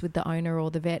to face with the owner or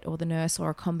the vet or the nurse, or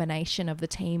a combination of the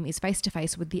team is face to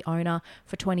face with the owner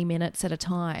for 20 minutes at a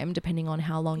time, depending on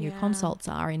how long your consults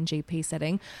are in GP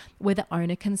setting, where the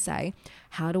owner can say,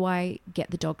 how do I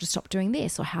get the dog to stop doing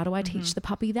this? Or how do I teach the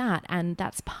puppy that? And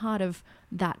that's part of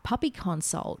that puppy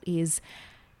consult, is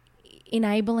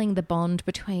enabling the bond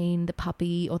between the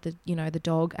puppy or the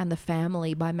dog and the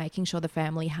family, by making sure the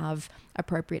family have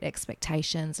appropriate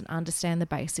expectations and understand the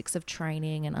basics of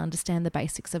training and understand the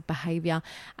basics of behavior.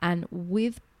 And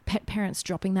with pet parents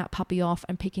dropping that puppy off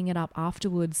and picking it up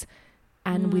afterwards,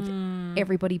 and with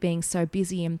everybody being so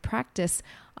busy in practice,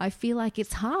 I feel like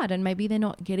it's hard, and maybe they're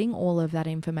not getting all of that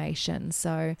information.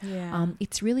 So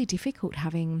it's really difficult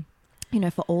having,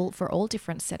 for all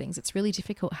different settings, it's really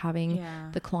difficult having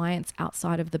the clients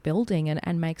outside of the building,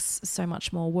 and makes so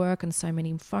much more work and so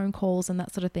many phone calls and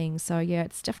that sort of thing. So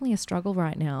it's definitely a struggle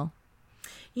right now.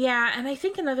 Yeah. And I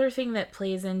think another thing that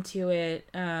plays into it,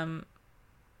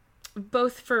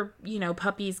 both for,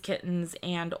 puppies, kittens,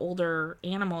 and older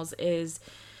animals, is,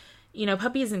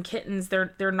 puppies and kittens,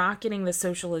 they're not getting the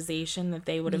socialization that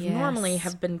they would have normally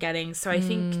have been getting. So I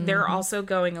think they're also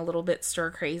going a little bit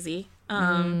stir crazy,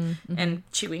 and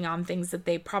chewing on things that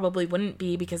they probably wouldn't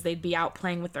be, because they'd be out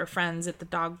playing with their friends at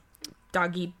the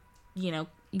doggy,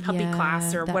 puppy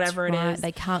class or whatever it is.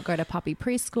 They can't go to puppy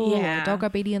preschool or dog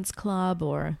obedience club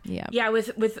or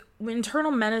with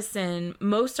internal medicine,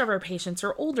 most of our patients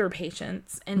are older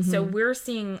patients, and so we're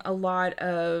seeing a lot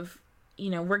of,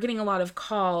 we're getting a lot of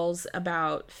calls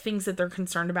about things that they're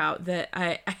concerned about, that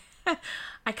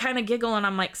I kind of giggle, and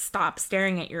I'm like, stop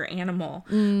staring at your animal.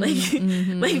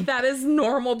 Like that is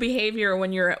normal behavior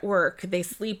when you're at work. They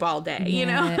sleep all day,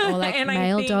 Or like and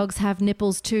male dogs have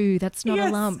nipples too. That's not a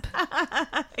lump.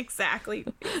 Exactly.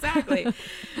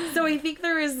 So I think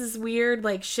there is this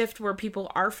weird shift where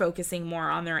people are focusing more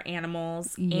on their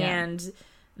animals, and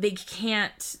they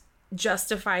can't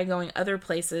justify going other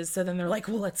places. So then they're like,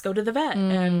 well, let's go to the vet.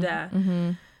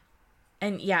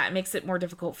 And it makes it more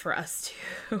difficult for us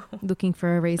too. Looking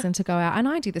for a reason to go out. And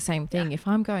I do the same thing. If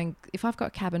I've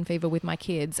got cabin fever with my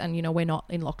kids and, we're not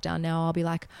in lockdown now, I'll be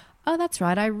like, oh, that's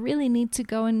right, I really need to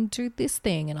go and do this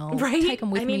thing. And I'll take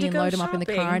them with me and load them up in the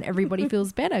car, and everybody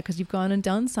feels better because you've gone and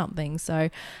done something. So,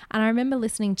 and I remember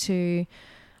listening to,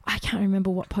 I can't remember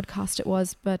what podcast it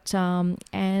was, but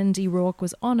Andy Rourke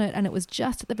was on it, and it was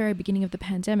just at the very beginning of the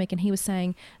pandemic, and he was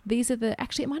saying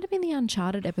it might have been the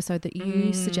Uncharted episode that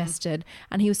you suggested,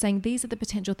 and he was saying these are the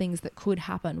potential things that could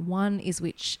happen. One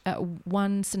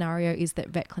scenario is that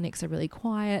vet clinics are really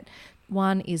quiet.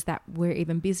 One is that we're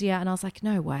even busier. And I was like,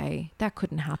 no way, that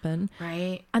couldn't happen.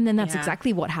 Right. And then that's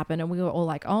exactly what happened. And we were all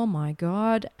like, oh my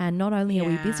God. And not only are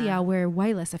we busier, we're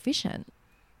way less efficient.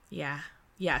 Yeah.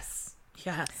 Yes.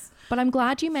 But I'm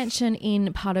glad you mentioned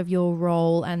in part of your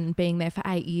role and being there for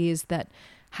 8 years that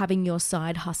having your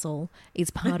side hustle is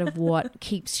part of what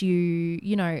keeps you,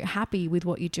 happy with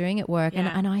what you're doing at work.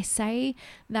 Yeah. And I say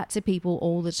that to people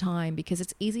all the time, because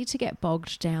it's easy to get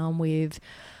bogged down with,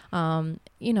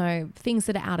 things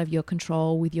that are out of your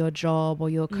control with your job or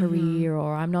your career,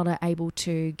 or I'm not able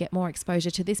to get more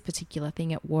exposure to this particular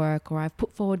thing at work, or I've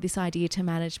put forward this idea to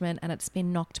management and it's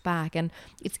been knocked back. And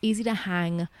it's easy to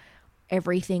hang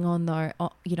everything on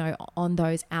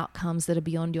those outcomes that are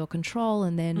beyond your control,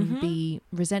 and then be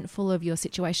resentful of your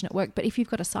situation at work. But if you've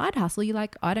got a side hustle, you're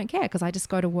like, I don't care, because I just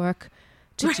go to work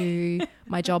to do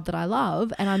my job that I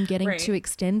love, and I'm getting to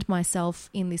extend myself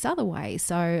in this other way.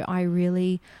 So I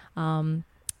really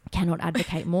cannot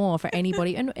advocate more for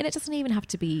anybody. And it doesn't even have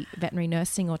to be veterinary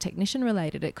nursing or technician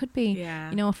related. It could be,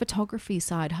 a photography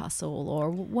side hustle or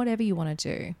whatever you want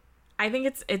to do. I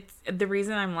think it's the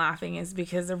reason I'm laughing is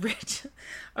because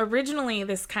originally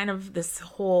this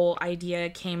whole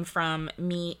idea came from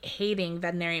me hating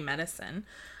veterinary medicine.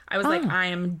 I was like, I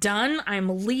am done.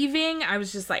 I'm leaving. I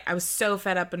was just like, I was so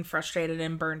fed up and frustrated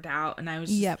and burnt out. And I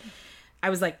was I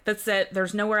was like, that's it.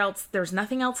 There's nowhere else. There's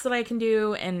nothing else that I can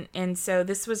do. And so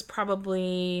this was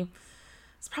probably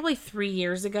 3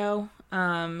 years ago.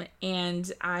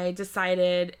 And I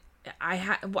decided I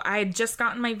had just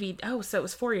gotten my so it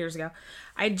was 4 years ago.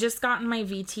 I had just gotten my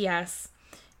VTS,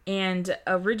 and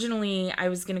originally I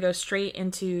was going to go straight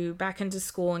back into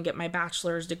school and get my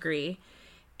bachelor's degree.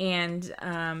 And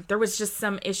there was just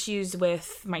some issues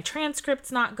with my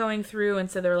transcripts not going through. And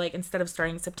so they're like, instead of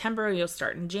starting in September, you'll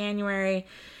start in January.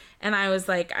 And I was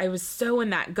like, I was so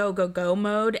in that go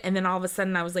mode. And then all of a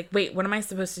sudden I was like, wait, what am I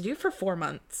supposed to do for 4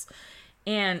 months?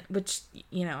 And which,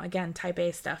 again, type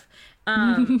A stuff.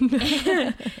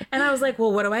 And I was like,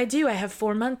 well, what do? I have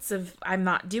 4 months I'm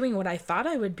not doing what I thought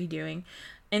I would be doing.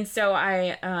 And so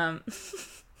I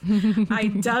I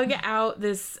dug out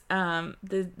this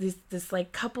this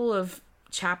like couple of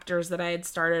chapters that I had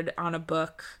started on a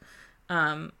book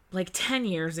like 10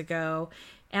 years ago,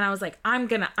 and I was like, I'm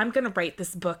gonna write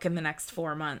this book in the next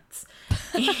 4 months.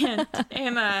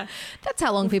 And that's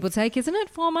how long people take, isn't it?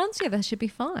 4 months? Yeah, that should be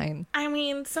fine. I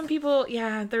mean, some people,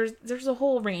 yeah, there's a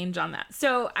whole range on that.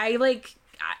 So I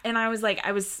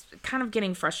was kind of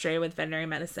getting frustrated with veterinary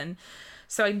medicine.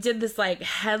 So I did this like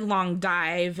headlong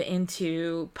dive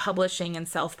into publishing and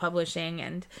self-publishing,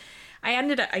 and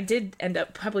I did end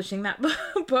up publishing that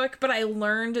book, but I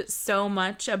learned so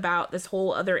much about this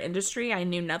whole other industry I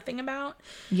knew nothing about.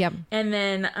 Yep. And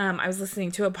then I was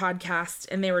listening to a podcast,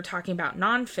 and they were talking about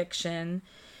nonfiction,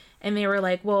 and they were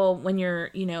like, well, when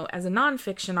you're, as a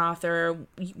nonfiction author,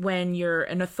 when you're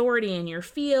an authority in your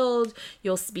field,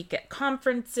 you'll speak at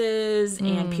conferences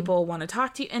and people want to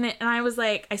talk to you. And I was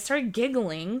like, I started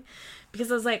giggling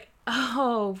because I was like,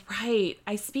 oh, right.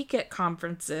 I speak at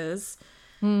conferences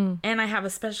and I have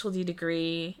a specialty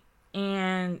degree.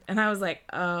 And I was like,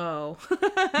 oh.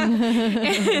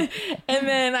 And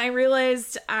then I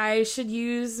realized I should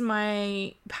use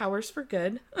my powers for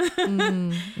good.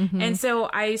 And so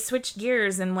I switched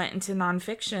gears and went into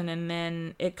nonfiction, and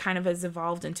then it kind of has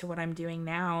evolved into what I'm doing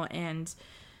now. And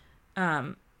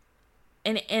I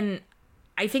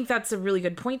think that's a really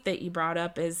good point that you brought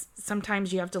up, is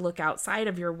sometimes you have to look outside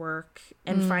of your work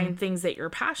and find things that you're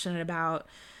passionate about.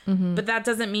 But that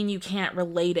doesn't mean you can't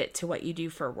relate it to what you do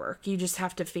for work. You just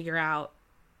have to figure out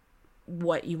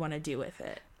what you want to do with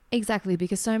it. Exactly,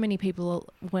 because so many people,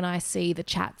 when I see the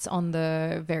chats on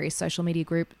the various social media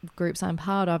groups I'm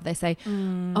part of, they say,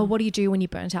 oh, what do you do when you're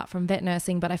burnt out from vet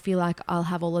nursing? But I feel like I'll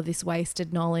have all of this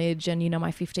wasted knowledge and,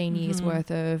 my 15 years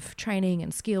worth of training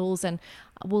and skills. And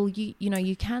well,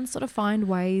 you can sort of find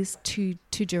ways to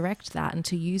direct that and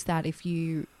to use that if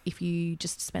you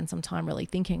just spend some time really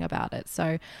thinking about it.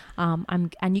 So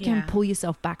you can pull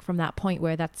yourself back from that point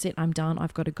where that's it, I'm done,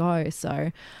 I've got to go.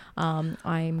 So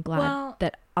I'm glad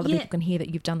that other people can hear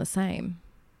that you've done the same.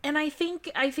 And I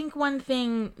think one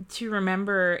thing to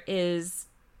remember is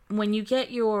when you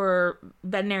get your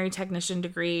veterinary technician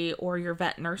degree or your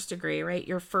vet nurse degree, right,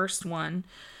 your first one,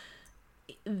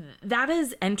 that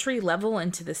is entry level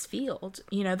into this field.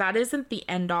 That isn't the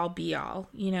end all be all.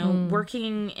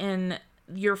 Working in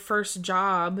your first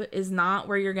job is not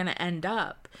where you're going to end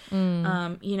up.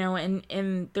 And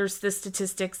there's the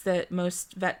statistics that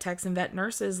most vet techs and vet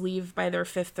nurses leave by their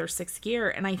 5th or 6th year.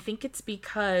 And I think it's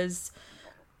because,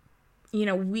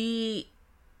 we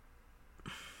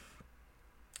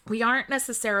aren't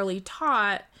necessarily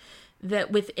taught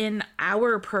that within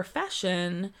our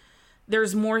profession,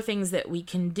 there's more things that we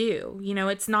can do.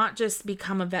 It's not just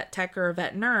become a vet tech or a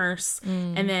vet nurse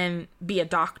and then be a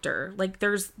doctor. Like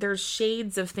there's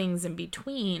shades of things in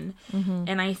between.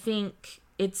 And I think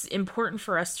it's important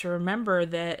for us to remember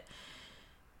that,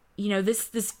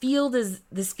 this field is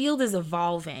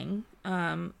evolving.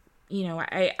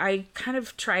 I kind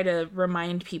of try to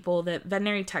remind people that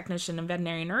veterinary technician and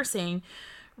veterinary nursing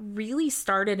really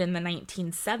started in the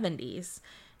 1970s.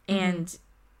 And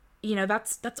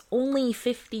that's only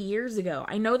 50 years ago.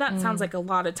 I know that sounds like a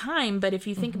lot of time, but if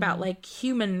you think about like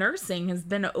human nursing has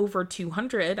been over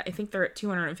 200, I think they're at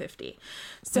 250.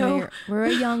 So we're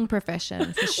a young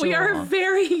profession for sure. We are a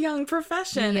very young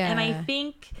profession. Yeah. And I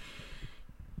think,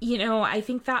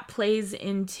 that plays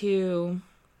into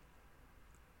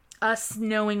us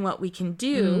knowing what we can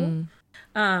do,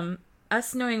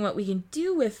 us knowing what we can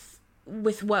do with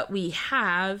what we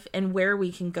have and where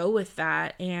we can go with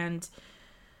that. And,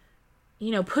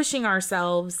 pushing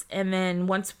ourselves. And then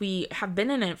once we have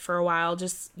been in it for a while,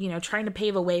 just, trying to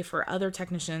pave a way for other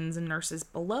technicians and nurses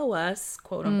below us,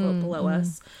 quote unquote, below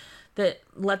us, that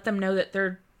let them know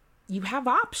that you have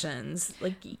options.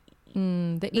 Like the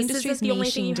industry's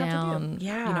niching down,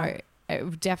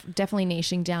 definitely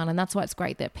niching down. And that's why it's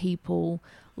great that people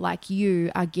like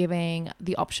you are giving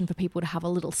the option for people to have a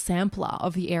little sampler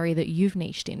of the area that you've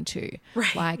niched into.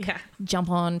 Right. Jump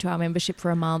on to our membership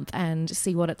for a month and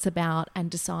see what it's about and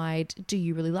decide, do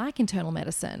you really like internal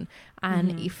medicine?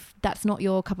 And if that's not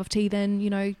your cup of tea,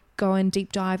 then, go and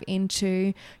deep dive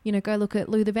into, go look at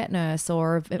Lou the Vet Nurse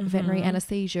or veterinary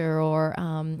anesthesia or,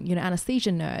 anesthesia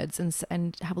nerds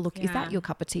and have a look. Yeah. Is that your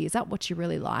cup of tea? Is that what you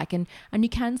really like? And you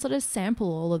can sort of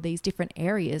sample all of these different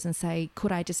areas and say,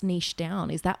 could I just niche down?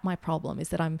 Is that my problem? Is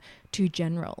that I'm too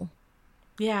general?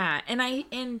 Yeah.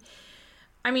 And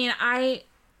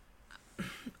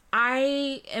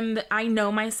I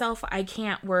know myself. I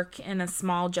can't work in a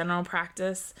small general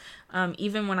practice.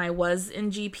 Even when I was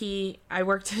in GP, I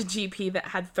worked at a GP that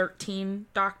had 13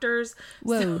 doctors.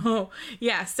 Whoa. So,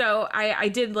 yeah. So I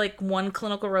did like one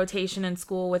clinical rotation in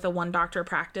school with a 1 doctor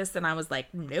practice. And I was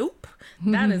like, nope,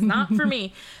 that is not for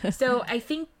me. So I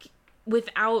think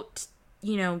without,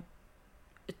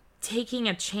 taking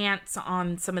a chance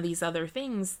on some of these other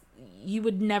things, you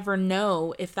would never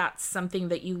know if that's something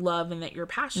that you love and that you're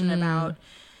passionate about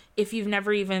if you've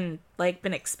never even like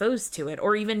been exposed to it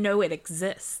or even know it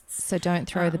exists. So don't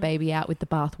throw the baby out with the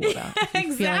bathwater. If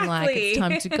you're feeling like Exactly. it's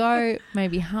time to go,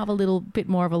 maybe have a little bit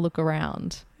more of a look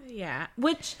around. Yeah.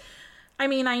 Which, I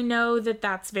mean, I know that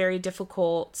that's very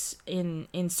difficult in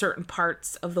certain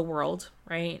parts of the world,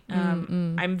 right?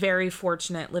 I'm very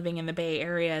fortunate living in the Bay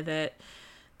Area that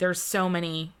there's so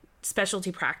many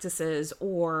specialty practices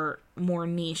or more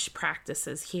niche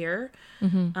practices here.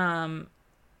 But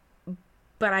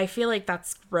I feel like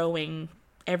that's growing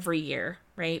every year,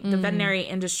 right? The veterinary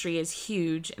industry is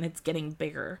huge and it's getting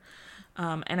bigger.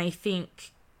 And I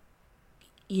think,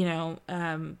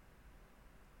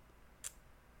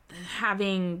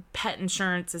 having pet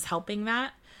insurance is helping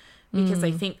that because I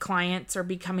think clients are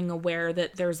becoming aware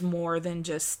that there's more than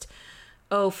just,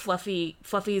 oh, Fluffy's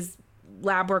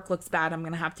lab work looks bad, I'm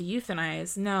going to have to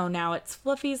euthanize. No, now it's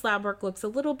Fluffy's lab work looks a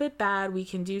little bit bad. We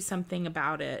can do something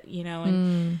about it,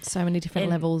 and So many different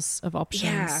levels of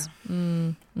options.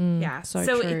 Yeah. So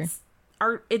So true.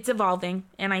 it's evolving.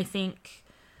 And I think,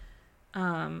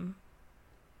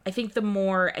 the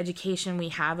more education we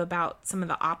have about some of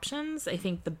the options, I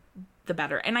think the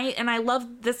better. And I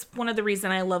love this. One of the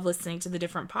reasons I love listening to the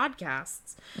different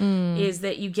podcasts is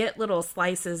that you get little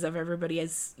slices of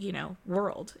everybody's,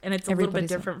 world, and it's a little bit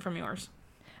different from yours.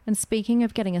 And speaking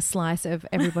of getting a slice of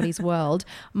everybody's world,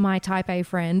 my type A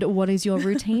friend, what is your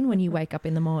routine when you wake up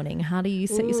in the morning? How do you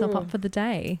set yourself up for the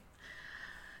day?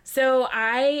 So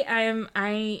I'm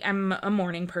a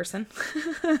morning person.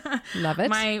 Love it.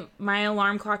 My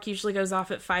alarm clock usually goes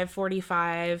off at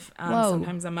 5:45.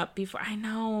 Sometimes I'm up before. I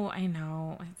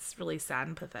know. It's really sad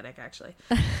and pathetic, actually.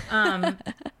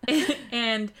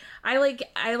 And I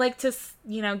like to,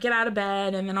 get out of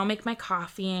bed, and then I'll make my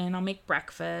coffee and I'll make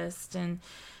breakfast, and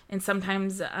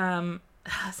sometimes I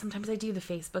do the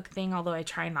Facebook thing, although I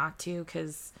try not to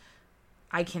because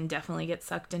I can definitely get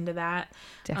sucked into that.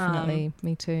 Definitely.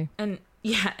 Me too. And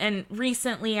yeah. And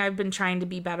recently I've been trying to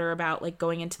be better about like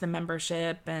going into the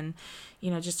membership and,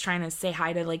 just trying to say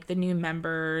hi to like the new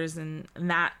members, and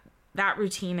that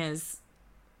routine is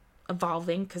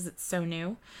evolving because it's so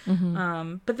new.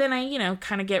 But then I,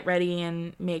 kind of get ready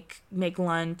and make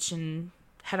lunch and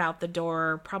head out the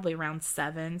door probably around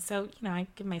 7. So, I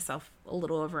give myself a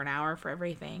little over an hour for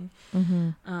everything.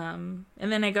 And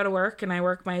then I go to work and I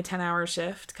work my 10-hour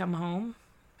shift, come home,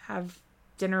 have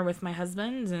dinner with my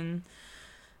husband. And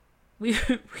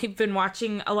we've been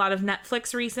watching a lot of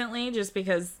Netflix recently just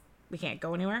because we can't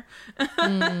go anywhere.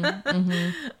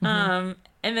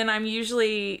 And then I'm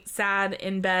usually sad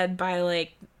in bed by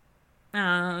like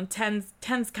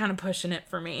 10's kind of pushing it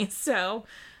for me. So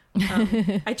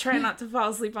I try not to fall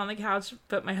asleep on the couch,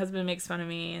 but my husband makes fun of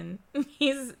me, and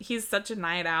he's such a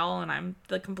night owl, and I'm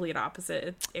the complete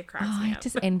opposite. It cracks me up. I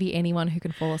just envy anyone who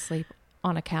can fall asleep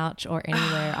on a couch or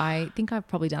anywhere. I think I've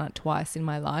probably done it twice in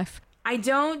my life. I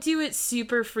don't do it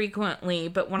super frequently,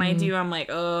 but when I do, I'm like,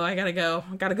 oh, I gotta go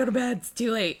to bed. It's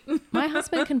too late. My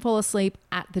husband can fall asleep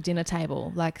at the dinner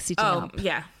table, like sitting up. Oh,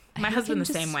 yeah. My He husband can the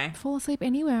just same way. fall asleep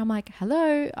anywhere. I'm like,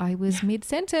 hello, I was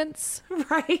mid-sentence.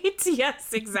 Right?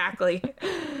 Yes, exactly.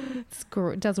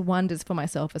 It does wonders for my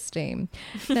self-esteem.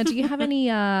 Now, do you have any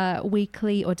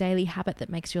weekly or daily habit that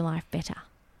makes your life better?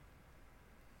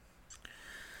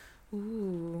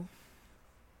 Ooh.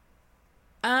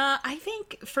 I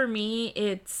think for me,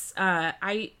 it's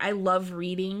I love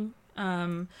reading.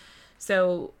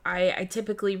 So I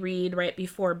typically read right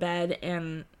before bed,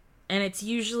 and it's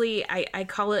usually I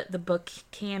call it the book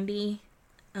candy.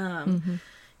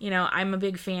 I'm a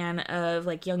big fan of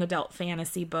like young adult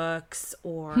fantasy books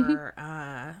or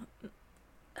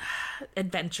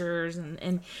adventures,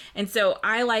 and so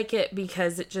I like it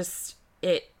because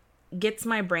it gets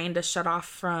my brain to shut off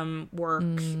from work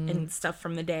and stuff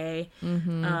from the day,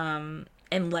 and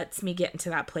lets me get into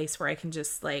that place where I can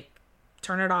just like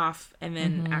turn it off and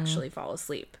then actually fall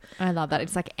asleep. I love that.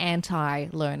 It's like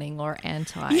anti-learning or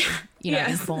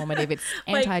informative. It's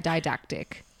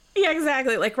anti-didactic. Yeah,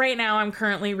 exactly. Like right now I'm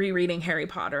currently rereading Harry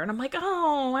Potter, and I'm like,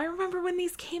 oh, I remember when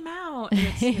these came out.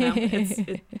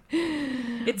 And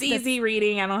it's easy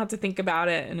reading. I don't have to think about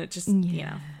it. And it just,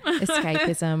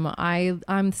 escapism.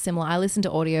 I'm similar. I listen to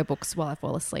audiobooks while I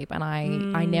fall asleep, and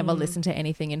I never listen to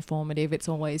anything informative. It's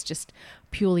always just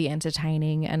purely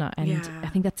entertaining, and I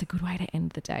think that's a good way to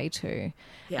end the day too.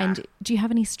 Yeah. And do you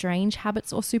have any strange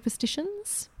habits or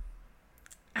superstitions?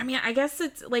 I mean, I guess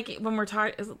it's like when we're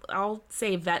talking, I'll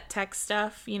say vet tech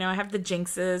stuff. You know, I have the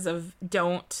jinxes of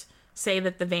don't say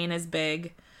that the vein is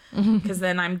big, because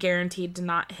then I'm guaranteed to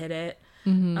not hit it.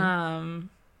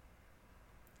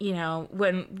 You know,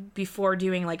 before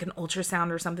doing like an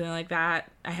ultrasound or something like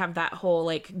that, I have that whole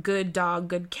like good dog,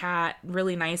 good cat,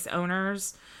 really nice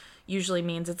owners usually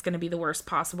means it's going to be the worst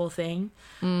possible thing.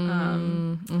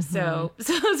 So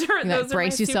those are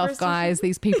brace yourself, guys.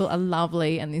 These people are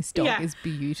lovely, and this dog is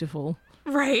beautiful.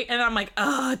 Right. And I'm like,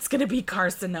 oh, it's going to be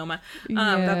carcinoma.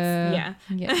 I'm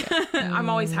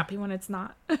always happy when it's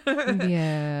not.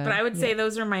 Yeah. But I would say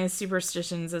those are my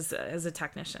superstitions as a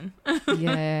technician.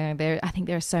 I think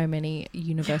there are so many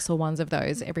universal ones of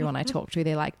those. Everyone I talk to,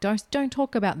 they're like, don't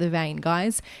talk about the vein,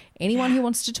 guys. Anyone who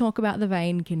wants to talk about the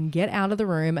vein can get out of the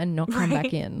room and not come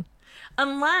back in.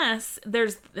 Unless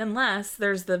there's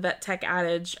the vet tech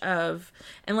adage of,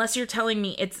 unless you're telling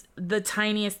me it's the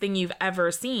tiniest thing you've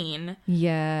ever seen,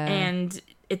 and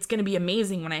it's going to be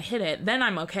amazing when I hit it, then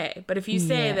I'm okay. But if you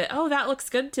say that, oh, that looks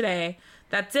good today,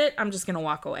 that's it, I'm just going to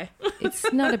walk away.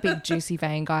 It's not a big juicy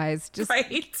vein, guys. Just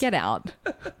get out.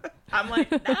 I'm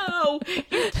like, no,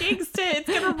 you jinxed it. It's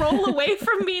going to roll away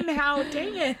from me now.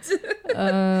 Dang it.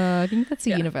 I think that's a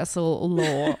universal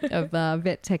law of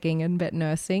vet teching and vet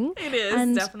nursing. It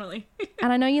is, definitely.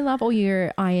 And I know you love all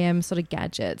your IM sort of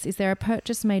gadgets. Is there a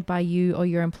purchase made by you or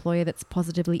your employer that's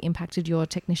positively impacted your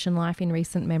technician life in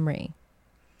recent memory?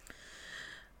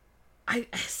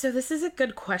 So this is a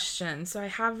good question. So I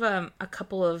have a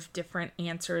couple of different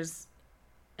answers.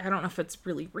 I don't know if it's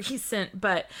really recent,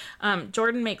 but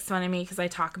Jordan makes fun of me because I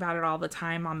talk about it all the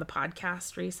time on the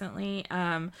podcast recently.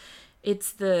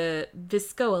 It's the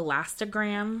Visco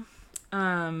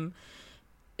Elastogram.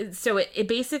 So it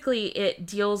basically, it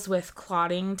deals with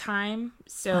clotting time.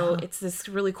 So it's this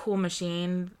really cool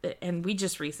machine, and we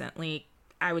just recently,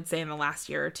 I would say in the last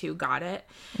year or two, got it,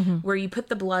 where you put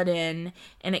the blood in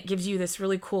and it gives you this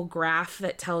really cool graph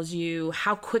that tells you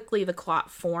how quickly the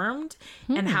clot formed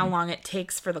and how long it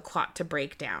takes for the clot to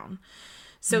break down.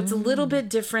 So it's a little bit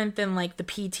different than like the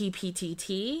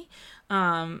PTT.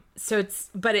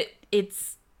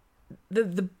 It's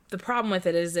the problem with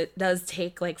it is it does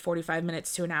take like 45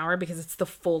 minutes to an hour because it's the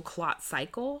full clot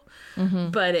cycle.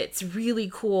 But it's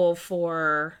really cool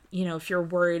for, you know, if you're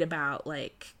worried about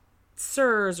like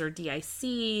SIRS or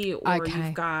DIC, or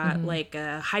you've got like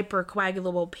a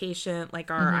hypercoagulable patient like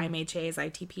our IMHAs,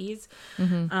 ITPs.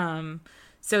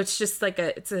 So it's just like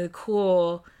it's a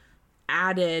cool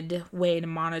added way to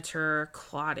monitor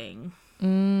clotting.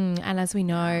 And as we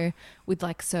know, with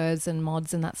like SIRS and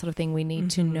MODS and that sort of thing, we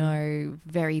need to know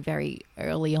very, very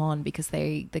early on because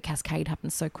the cascade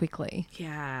happens so quickly.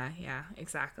 Yeah,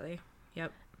 exactly.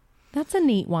 Yep. That's a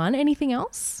neat one. Anything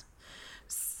else?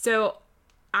 So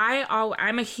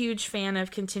I'm a huge fan of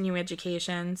continuing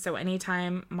education. So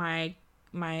anytime my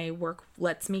work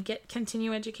lets me get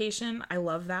continuing education, I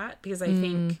love that because I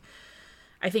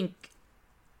think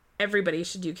everybody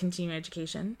should do continuing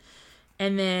education.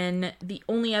 And then the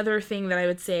only other thing that I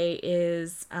would say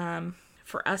is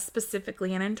for us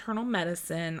specifically in internal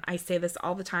medicine, I say this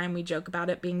all the time, we joke about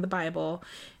it being the Bible,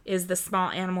 is the Small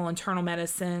Animal Internal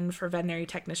Medicine for Veterinary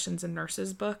Technicians and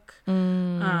Nurses book.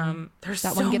 There's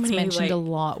that one gets mentioned a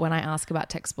lot when I ask about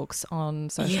textbooks on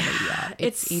social media.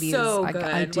 It is so good.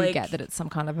 I do get that it's some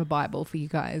kind of a Bible for you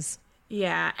guys.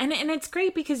 Yeah, and it's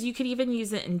great because you could even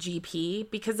use it in GP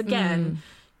because again,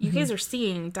 you guys are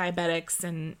seeing diabetics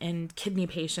and kidney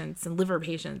patients and liver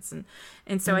patients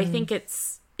and so I think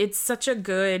it's such a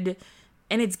good,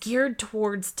 and it's geared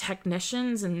towards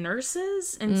technicians and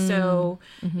nurses. And so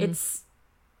it's,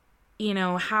 you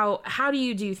know, how do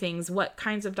you do things? What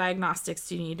kinds of diagnostics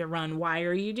do you need to run? Why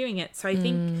are you doing it? So I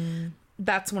think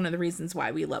that's one of the reasons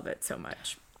why we love it so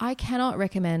much. I cannot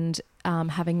recommend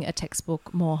having a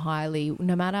textbook more highly,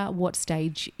 no matter what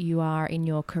stage you are in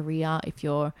your career, if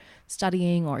you're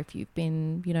studying or if you've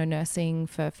been, you know, nursing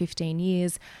for 15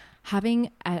 years. Having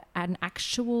an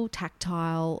actual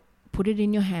tactile, put it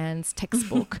in your hands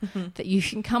textbook that you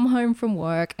can come home from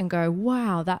work and go,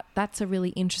 wow, that's a really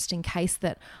interesting case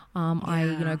that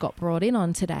I got brought in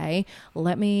on today.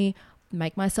 Let me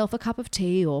make myself a cup of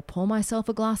tea or pour myself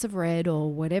a glass of red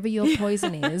or whatever your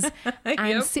poison is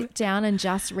and sit down and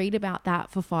just read about that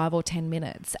for 5 or 10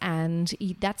 minutes. And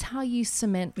that's how you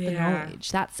cement the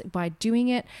knowledge. That's by doing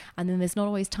it. And then there's not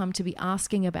always time to be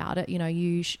asking about it. You know,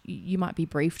 you might be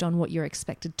briefed on what you're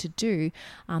expected to do.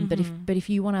 But if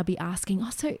you want to be asking,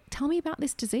 so tell me about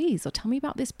this disease or tell me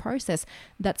about this process,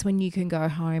 that's when you can go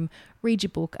home, read your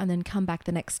book, and then come back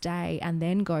the next day and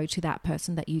then go to that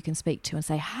person that you can speak to and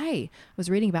say, hey, I was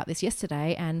reading about this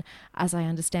yesterday, and as I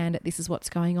understand it, this is what's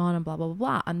going on, and blah, blah, blah,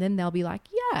 blah. And then they'll be like,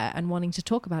 yeah, and wanting to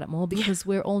talk about it more because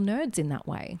we're all nerds in that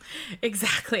way.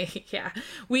 Exactly. Yeah.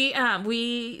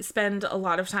 We spend a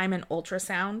lot of time in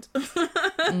ultrasound,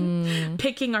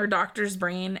 picking our doctor's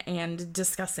brain and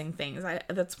discussing things.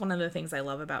 That's one of the things I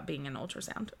love about being in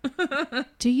ultrasound.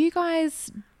 Do you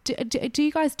guys do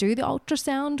the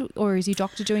ultrasound, or is your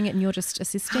doctor doing it and you're just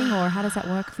assisting, or how does that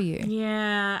work for you?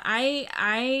 Yeah,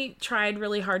 I tried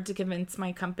really hard to convince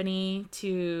my company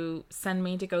to send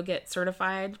me to go get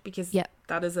certified because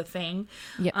that is a thing.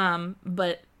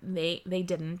 But they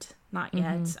didn't, not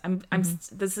yet.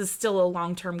 This is still a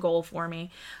long-term goal for me.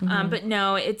 But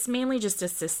no, it's mainly just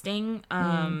assisting.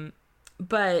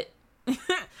 But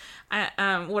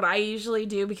what I usually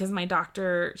do, because my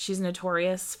doctor, she's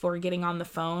notorious for getting on the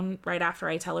phone right after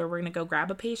I tell her we're going to go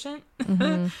grab a patient.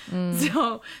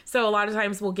 So a lot of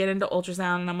times we'll get into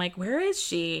ultrasound and I'm like, where is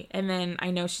she? And then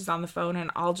I know she's on the phone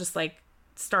and I'll just like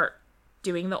start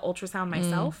doing the ultrasound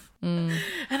myself. And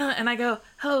I go,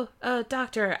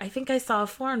 doctor, I think I saw a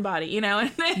foreign body, you know?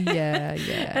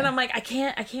 And I'm like, I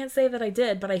can't say that I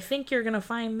did, but I think you're going to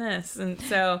find this. And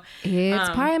so it's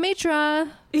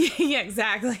pyometra. Yeah,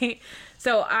 exactly.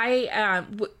 So I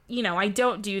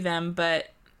don't do them, but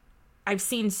I've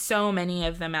seen so many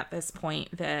of them at this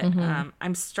point that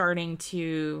I'm starting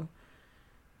to,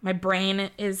 my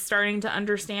brain is starting to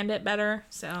understand it better.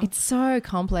 So it's so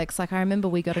complex. Like I remember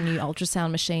we got a new ultrasound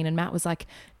machine and Matt was like,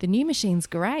 the new machine's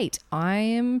great. I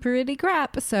am pretty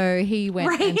crap. So he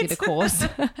went and did a course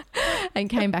and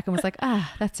came back and was like,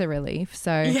 that's a relief.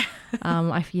 So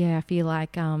I feel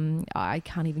like I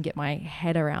can't even get my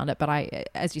head around it. But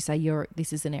as you say,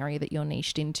 this is an area that you're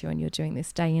niched into and you're doing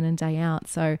this day in and day out.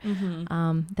 So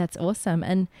that's awesome.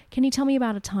 And can you tell me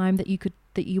about a time that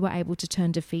you were able to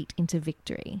turn defeat into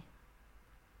victory?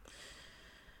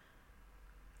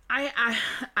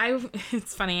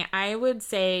 It's funny. I would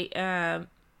say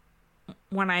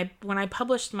when I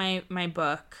published my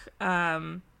book,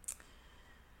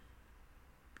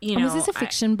 was this a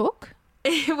fiction book?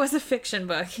 It was a fiction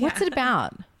book. Yeah. What's it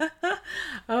about?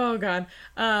 Oh God.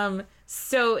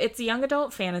 So it's a young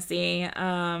adult fantasy.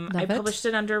 I published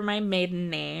it under my maiden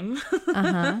name.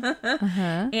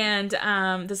 And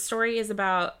the story is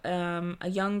about a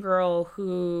young girl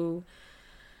who,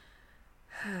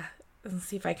 let's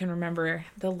see if I can remember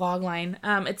the log line.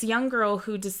 It's a young girl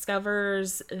who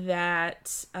discovers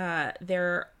that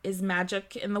there is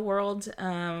magic in the world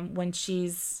when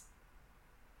she's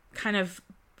kind of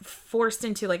forced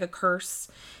into like a curse.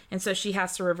 And so she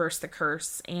has to reverse the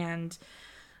curse. And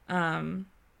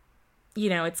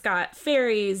it's got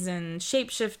fairies and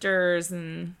shapeshifters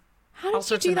and how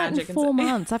did you do that in 4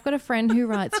 months? I've got a friend who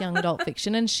writes young adult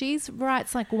fiction and she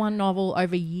writes like one novel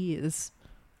over years.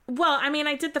 Well, I mean,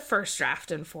 I did the first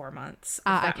draft in 4 months. If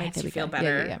that makes you feel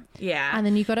better. Yeah. And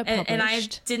then you got it published. And I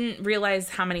didn't realize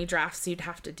how many drafts you'd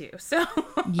have to do. So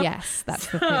yes, that's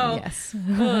the thing. Yes.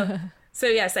 So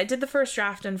yes, I did the first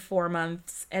draft in 4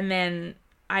 months, and then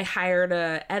I hired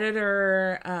a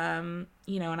editor. And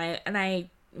I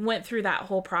went through that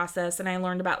whole process, and I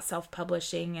learned about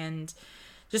self-publishing and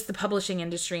just the publishing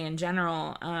industry in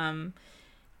general. I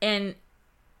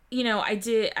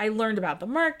learned about the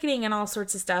marketing and all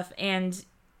sorts of stuff. And,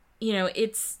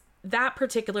 it's that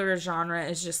particular genre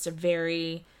is just a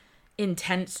very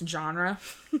intense genre.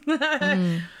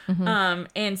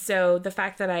 And so the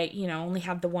fact that I, only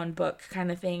had the one book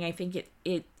kind of thing, I think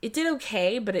it did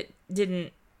okay, but it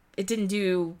didn't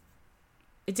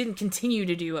continue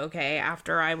to do okay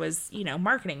after I was,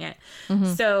 marketing it.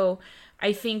 So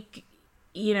I think,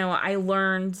 I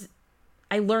learned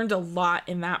a lot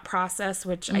in that process,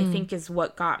 which I think is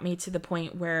what got me to the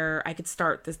point where I could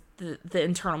start the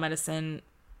internal medicine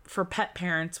for pet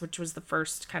parents, which was the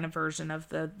first kind of version of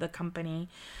the company.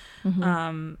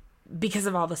 Because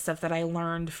of all the stuff that I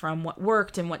learned from what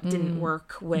worked and what didn't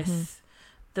work with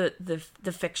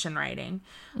the fiction writing.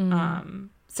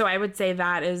 So I would say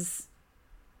that is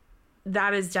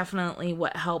definitely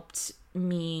what helped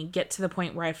me get to the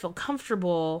point where I feel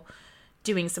comfortable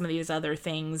doing some of these other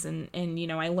things. And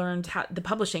I learned how the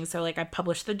publishing. So like I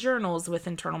published the journals with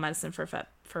internal medicine for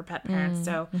pet parents.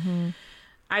 So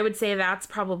I would say that's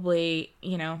probably,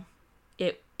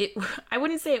 I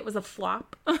wouldn't say it was a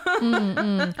flop.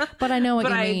 But I know what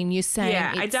you mean. You're saying,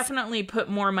 yeah, I definitely put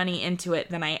more money into it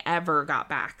than I ever got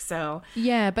back. So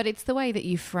yeah, but it's the way that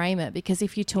you frame it, because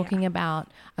if you're talking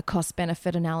about a cost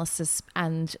benefit analysis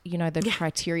and, the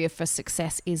criteria for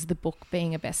success is the book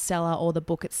being a bestseller or the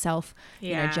book itself,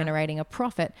 generating a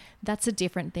profit, that's a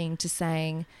different thing to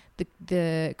saying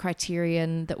the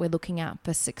criterion that we're looking at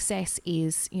for success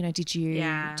is, did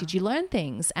you learn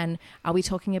things, and are we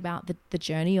talking about the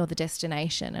journey or the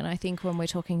destination? And I think when we're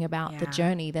talking about the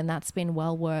journey, then that's been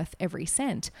well worth every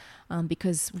cent,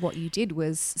 because what you did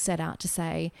was set out to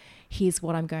say, here's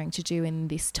what I'm going to do in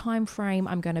this time frame.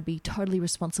 I'm going to be totally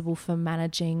responsible for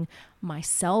managing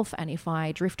myself, and if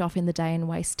I drift off in the day and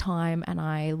waste time and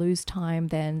I lose time,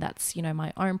 then that's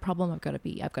my own problem. I've got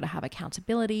to have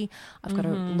accountability. I've got to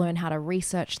learn how to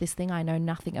research this thing I know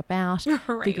nothing about,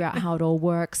 figure out how it all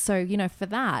works. So for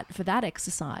that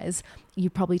exercise, you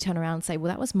probably turn around and say,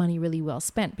 well, that was money really well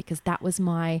spent, because that was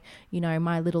my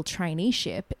my little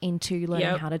traineeship into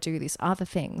learning how to do this other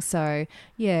thing. So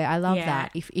I love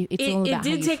that. If it's all about, it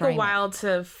did take a while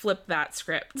to flip that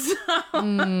script.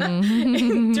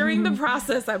 During the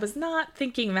process, I was not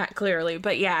thinking that clearly,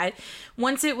 but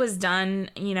once it was done,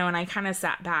 and I kind of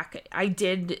sat back, I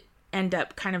did end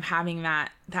up kind of having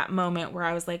that moment where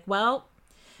I was like, well,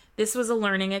 this was a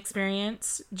learning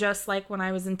experience, just like when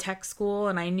I was in tech school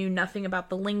and I knew nothing about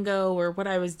the lingo or what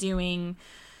I was doing.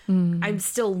 I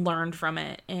still learned from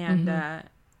it, and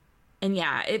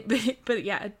it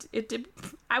did.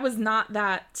 I was not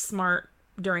that smart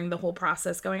during the whole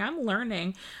process. Going, I'm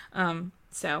learning,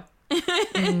 so.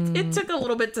 It took a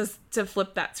little bit to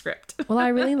flip that script. Well, I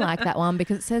really like that one,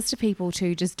 because it says to people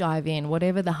to just dive in,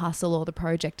 whatever the hustle or the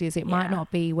project is. It might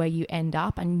not be where you end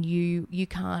up, and you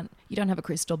don't have a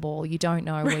crystal ball. You don't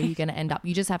know where you're going to end up.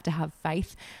 You just have to have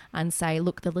faith and say,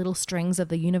 look, the little strings of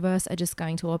the universe are just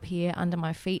going to appear under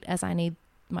my feet as I need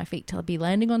my feet to be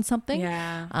landing on something.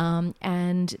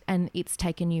 And it's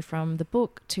taken you from the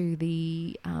book to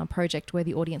the project where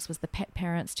the audience was the pet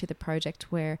parents, to the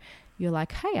project where you're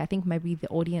like, hey, I think maybe the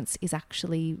audience is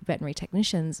actually veterinary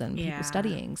technicians and people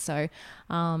studying. So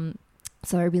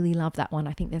so I really love that one.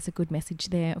 I think there's a good message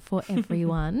there for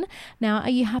everyone. Now, are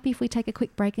you happy if we take a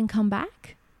quick break and come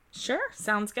back? Sure,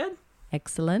 sounds good.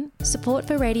 Excellent. Support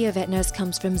for Radio Vet Nurse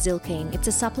comes from Zylkene. It's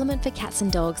a supplement for cats and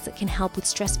dogs that can help with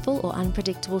stressful or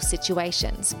unpredictable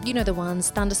situations. You know the ones: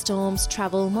 thunderstorms,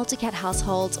 travel, multi-cat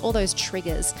households, all those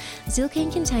triggers. Zylkene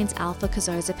contains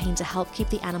alpha-casozepine to help keep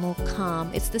the animal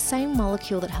calm. It's the same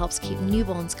molecule that helps keep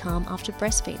newborns calm after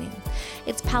breastfeeding.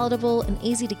 It's palatable and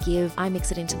easy to give. I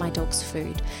mix it into my dog's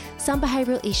food. Some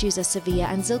behavioural issues are severe,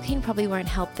 and Zylkene probably won't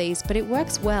help these, but it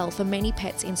works well for many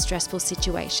pets in stressful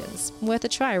situations. Worth a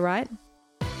try, right?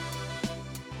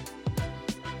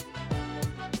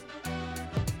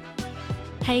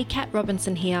 Hey, Kat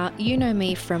Robinson here. You know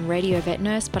me from Radio Vet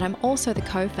Nurse, but I'm also the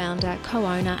co-founder,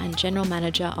 co-owner and general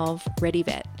manager of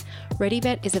ReadyVet.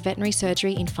 ReadyVet is a veterinary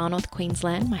surgery in far north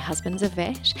Queensland. My husband's a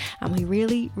vet, and we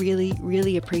really, really,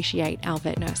 really appreciate our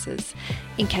vet nurses.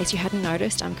 In case you hadn't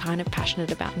noticed, I'm kind of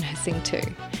passionate about nursing too.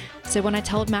 So when I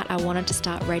told Matt I wanted to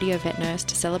start Radio Vet Nurse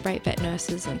to celebrate vet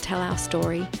nurses and tell our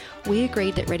story, we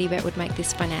agreed that ReadyVet would make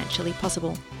this financially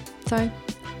possible. So,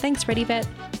 thanks ReadyVet.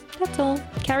 That's all.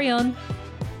 Carry on.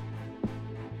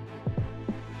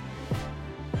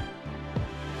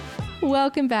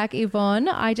 Welcome back, Yvonne.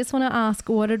 I just want to ask,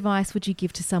 what advice would you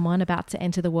give to someone about to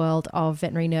enter the world of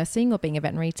veterinary nursing or being a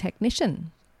veterinary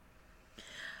technician?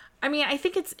 I mean, I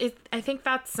think I think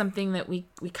that's something that we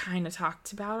kind of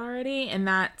talked about already, and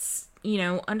that's,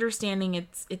 understanding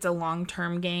it's a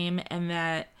long-term game, and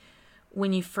that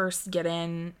when you first get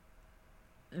in,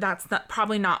 that's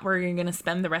probably not where you're going to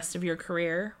spend the rest of your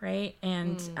career, right?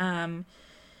 And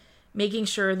making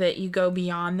sure that you go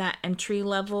beyond that entry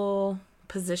level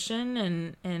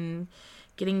position and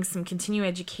getting some continuing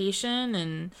education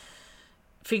and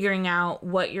figuring out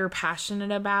what you're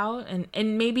passionate about,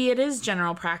 and maybe it is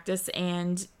general practice,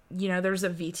 and there's a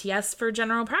VTS for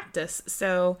general practice.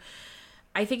 So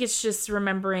I think it's just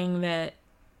remembering that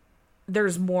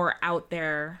there's more out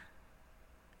there,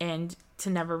 and to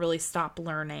never really stop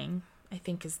learning, I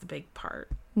think, is the big part.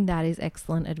 That is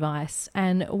excellent advice.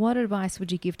 And what advice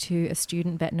would you give to a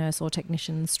student vet nurse or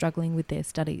technician struggling with their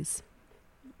studies?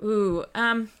 So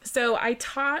I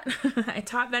taught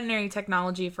veterinary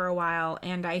technology for a while,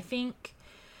 and I think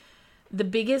the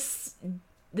biggest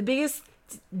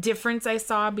difference I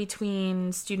saw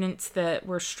between students that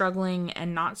were struggling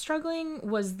and not struggling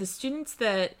was the students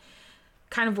that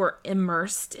kind of were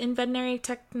immersed in veterinary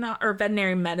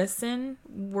medicine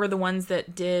were the ones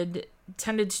that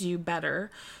tended to do better.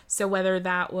 So whether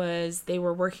that was they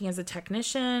were working as a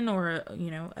technician or,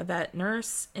 a vet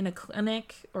nurse in a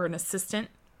clinic or an assistant.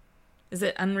 Is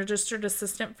it unregistered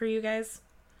assistant for you guys?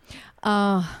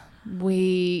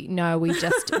 We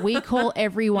call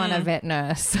everyone a vet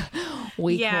nurse.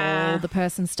 We call the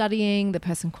person studying, the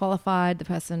person qualified, the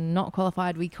person not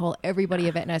qualified. We call everybody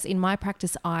a vet nurse. In my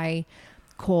practice, I've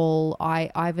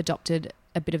adopted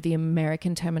a bit of the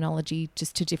American terminology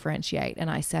just to differentiate. And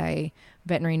I say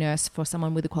veterinary nurse for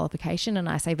someone with a qualification, and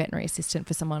I say veterinary assistant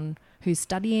for someone who's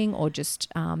studying or just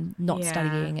not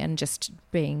studying and just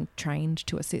being trained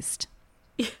to assist.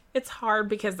 It's hard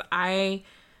because I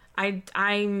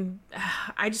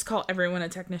just call everyone a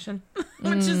technician,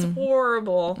 which is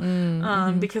horrible,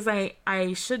 because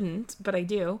I shouldn't, but I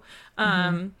do.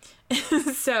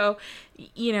 So,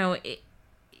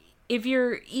 if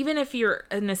you're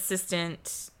an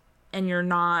assistant and you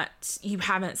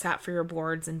haven't sat for your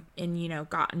boards and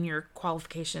gotten your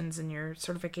qualifications and your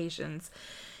certifications,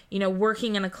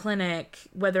 working in a clinic,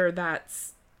 whether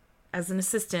that's as an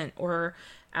assistant or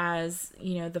as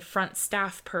the front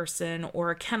staff person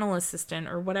or a kennel assistant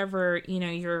or whatever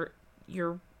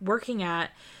you're working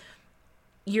at,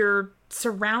 you're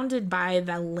surrounded by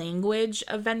the language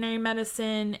of veterinary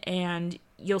medicine, and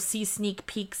you'll see sneak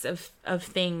peeks of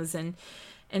things, and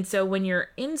so when you're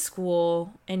in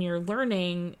school and you're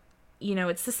learning,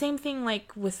 it's the same thing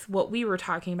like with what we were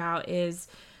talking about is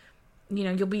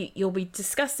you'll be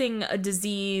discussing a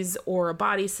disease or a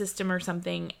body system or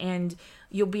something, and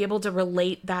you'll be able to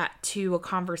relate that to a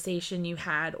conversation you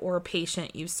had or a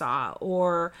patient you saw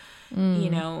or,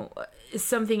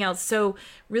 something else. So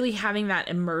really having that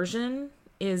immersion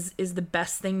is the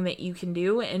best thing that you can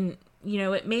do. And,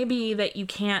 it may be that you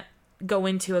can't go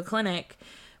into a clinic,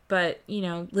 but,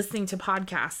 listening to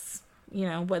podcasts,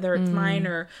 whether it's mine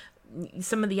or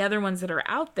some of the other ones that are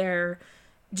out there,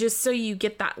 just so you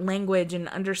get that language and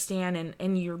understand,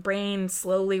 and your brain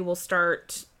slowly will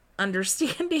start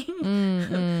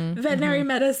understanding veterinary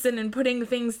medicine and putting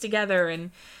things together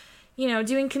and,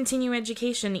 doing continuing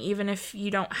education, even if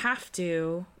you don't have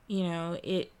to,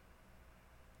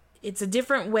 it's a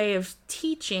different way of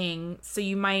teaching. So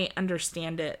you might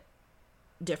understand it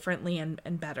differently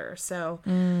and better. So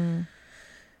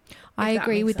I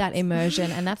agree with that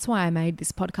immersion, and that's why I made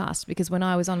this podcast, because when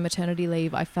I was on maternity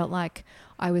leave, I felt like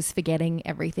I was forgetting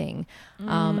everything.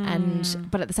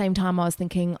 But at the same time, I was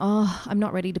thinking, I'm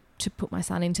not ready to put my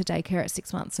son into daycare at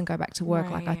 6 months and go back to work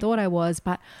like I thought I was,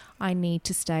 but I need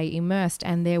to stay immersed.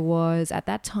 And at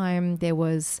that time, there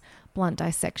was Blunt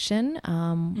Dissection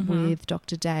with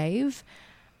Dr. Dave.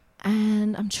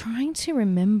 And I'm trying to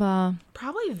remember.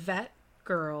 Probably Vet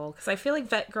Girl, because I feel like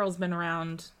Vet Girl's been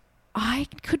around. I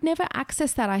could never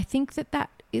access that. I think that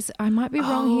is, I might be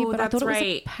wrong here, but I thought it was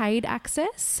a paid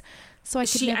access. So I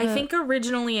think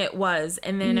originally it was.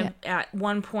 And then at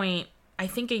one point, I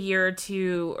think a year or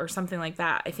two or something like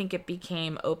that, I think it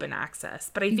became open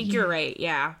access. But I think you're right.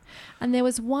 Yeah. And there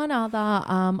was one other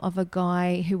of a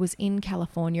guy who was in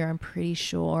California, I'm pretty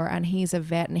sure. And he's a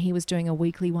vet, and he was doing a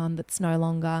weekly one that's no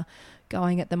longer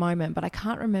going at the moment. But I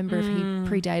can't remember if he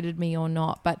predated me or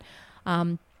not. But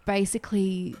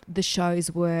basically the shows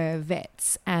were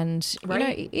vets, and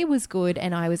it was good,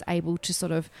 and I was able to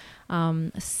sort of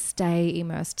stay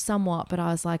immersed somewhat, but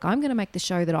I was like, I'm going to make the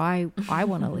show that I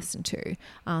want to listen to,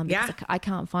 because I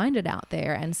can't find it out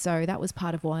there. And so that was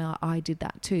part of why I did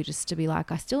that too, just to be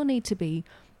like, I still need to be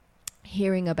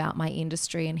hearing about my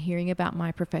industry and hearing about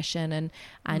my profession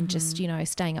and just,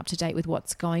 staying up to date with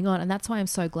what's going on. And that's why I'm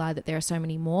so glad that there are so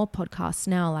many more podcasts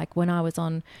now. Like when I was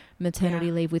on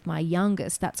maternity leave with my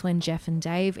youngest, that's when Jeff and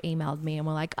Dave emailed me and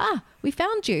were like, we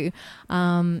found you,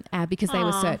 because they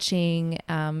were searching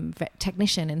vet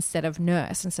technician instead of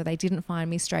nurse. And so they didn't find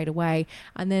me straight away.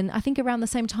 And then I think around the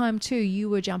same time too, you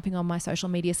were jumping on my social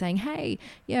media saying, hey,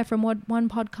 from one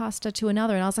podcaster to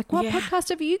another. And I was like, what podcast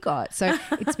have you got? So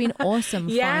it's been awesome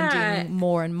finding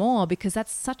more and more, because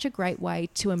that's such a great way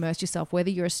to immerse yourself, whether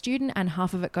you're a student and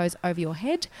half of it goes over your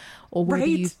head, or whether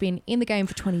you've been in the game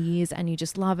for 20 years and you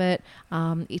just love it.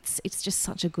 It's just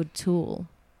such a good tool.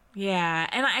 Yeah.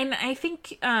 And I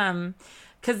think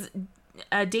because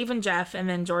Dave and Jeff and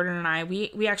then Jordan and I,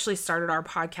 we actually started our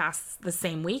podcasts the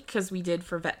same week, because we did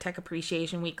for Vet Tech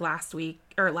Appreciation Week last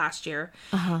year.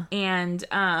 And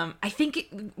I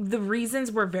think the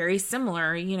reasons were very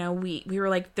similar. We were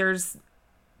like, there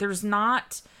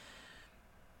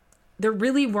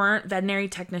really weren't veterinary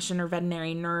technician or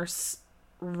veterinary nurse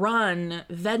run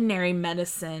veterinary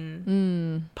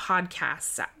medicine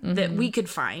podcasts that we could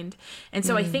find. And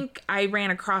so I think I ran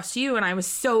across you and I was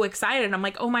so excited. I'm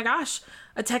like, oh my gosh,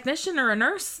 a technician or a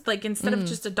nurse, like instead of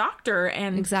just a doctor.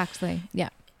 And Exactly. Yeah.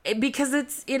 because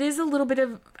it is a little bit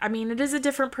of, I mean, it is a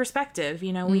different perspective.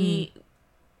 You know, we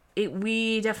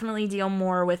definitely deal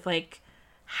more with like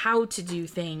how to do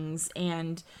things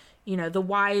and, you know, the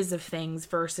whys of things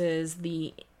versus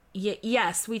the,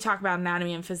 yes, we talk about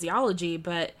anatomy and physiology,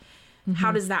 but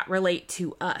how does that relate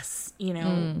to us, you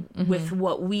know, with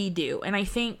what we do? And I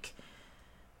think,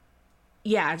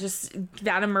 yeah, just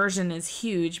that immersion is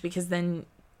huge, because then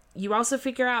you also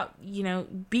figure out, you know,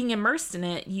 being immersed in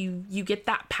it, you get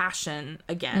that passion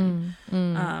again.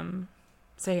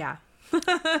 So yeah.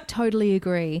 Totally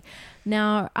agree.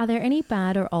 Now, are there any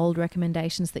bad or old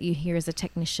recommendations that you hear as a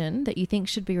technician that you think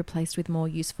should be replaced with more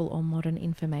useful or modern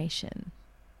information?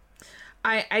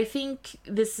 I think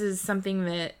this is something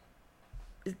that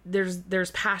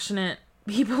there's passionate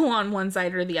people on one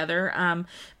side or the other,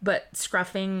 but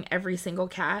scruffing every single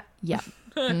cat. Yeah.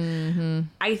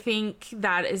 I think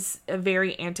that is a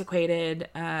very antiquated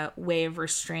way of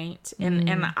restraint,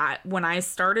 and when I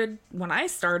started,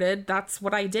 that's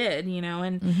what I did, you know,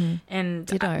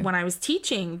 and when I was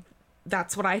teaching,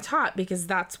 that's what I taught, because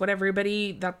that's what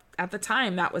everybody that at the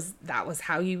time that was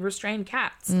how you restrain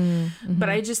cats. But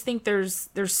I just think there's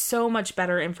so much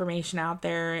better information out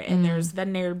there, and there's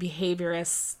veterinary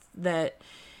behaviorists that,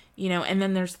 you know, and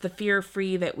then there's the fear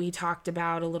free that we talked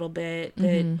about a little bit,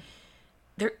 that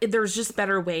there's just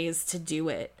better ways to do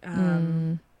it.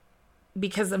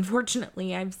 Because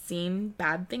unfortunately I've seen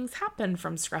bad things happen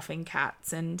from scruffing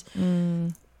cats, and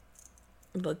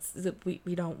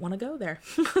we don't want to go there.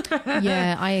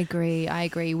 Yeah, I agree.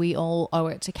 We all owe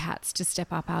it to cats to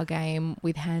step up our game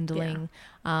with handling.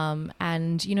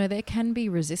 And, you know, there can be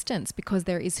resistance because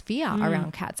there is fear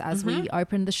around cats, as we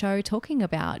opened the show talking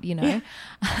about, you know,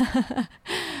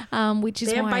 which is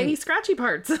they have why bitey, scratchy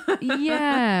parts.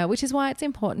 Yeah, which is why it's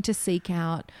important to seek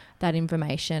out that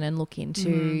information and look into,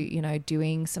 you know,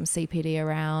 doing some CPD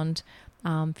around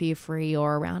fear-free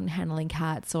or around handling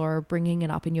cats, or bringing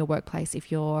it up in your workplace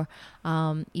if you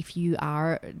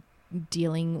are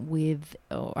dealing with,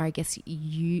 or I guess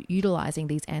utilizing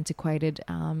these antiquated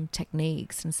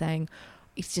techniques, and saying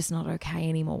it's just not okay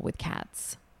anymore with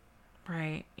cats.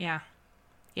 Right. Yeah.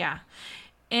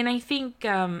 And I think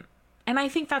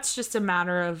that's just a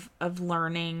matter of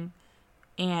learning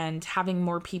and having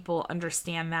more people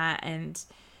understand that and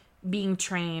being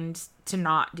trained to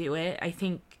not do it. I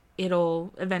think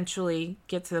it'll eventually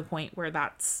get to the point where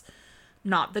that's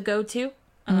not the go-to.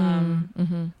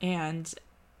 And,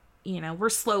 you know, we're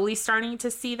slowly starting to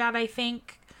see that, I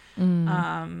think.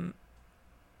 But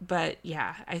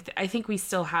yeah, I think we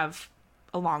still have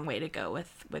a long way to go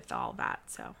with all that.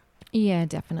 So yeah,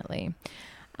 definitely.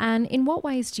 And in what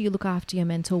ways do you look after your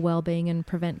mental well-being and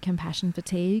prevent compassion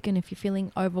fatigue? And if you're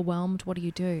feeling overwhelmed, what do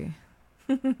you do?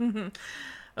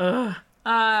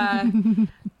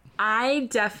 I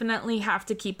definitely have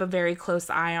to keep a very close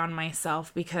eye on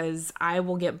myself, because I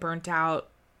will get burnt out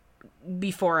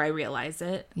before I realize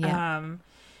it. Yeah.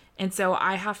 And so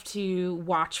I have to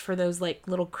watch for those like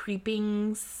little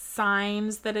creeping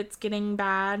signs that it's getting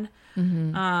bad.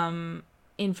 In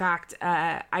fact,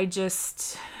 I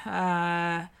just,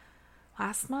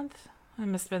 last month, it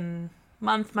must have been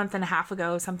month and a half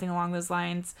ago, something along those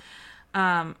lines.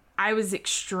 I was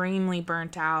extremely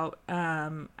burnt out.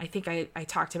 I think I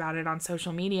talked about it on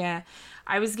social media.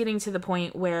 I was getting to the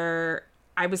point where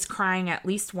I was crying at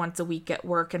least once a week at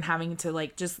work and having to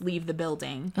like just leave the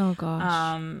building. Oh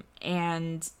gosh.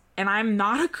 And I'm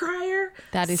not a crier.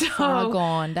 That is far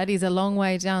gone. That is a long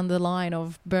way down the line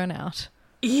of burnout.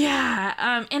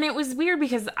 Yeah. And it was weird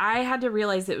because I had to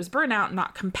realize it was burnout,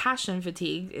 not compassion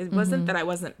fatigue. It wasn't that I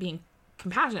wasn't being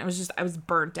compassionate. It was just I was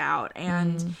burnt out.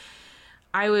 And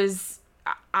I was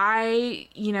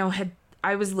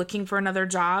looking for another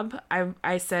job.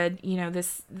 I said,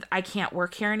 I can't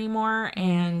work here anymore.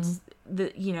 And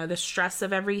the stress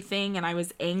of everything. And I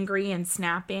was angry and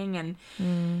snapping.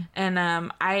 And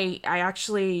I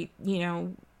actually,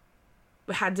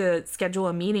 had to schedule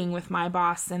a meeting with my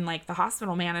boss and like the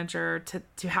hospital manager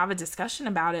to have a discussion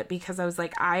about it, because I was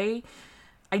like, I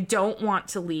don't want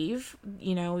to leave.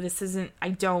 I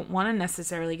don't want to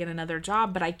necessarily get another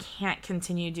job, but I can't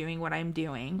continue doing what I'm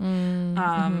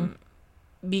doing.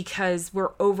 Because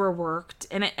we're overworked.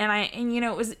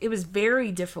 It was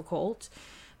very difficult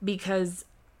because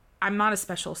I'm not a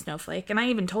special snowflake. And I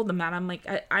even told them that. I'm like,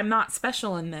 I'm not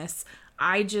special in this.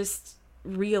 I just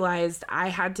realized I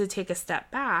had to take a step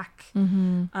back.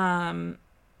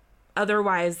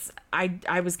 otherwise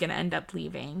I was going to end up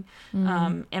leaving.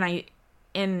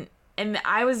 And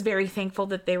I was very thankful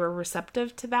that they were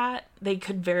receptive to that. They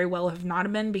could very well have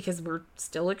not been, because we're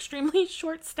still extremely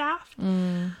short staffed.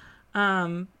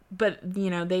 But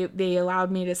they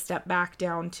allowed me to step back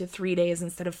down to 3 days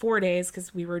instead of 4 days,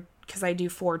 because I do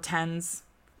 4 10s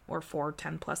or 4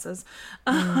 10 pluses.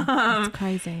 That's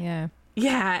crazy. Yeah.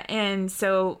 Yeah. And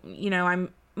so,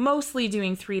 I'm mostly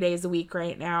doing 3 days a week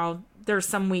right now. There's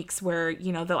some weeks where,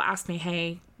 they'll ask me,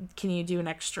 hey, can you do an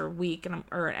extra week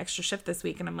or an extra shift this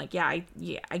week? And I'm like, yeah,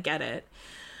 I get it.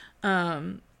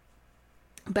 But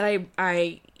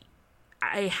I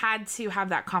had to have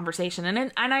that conversation,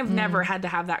 and I've never had to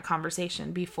have that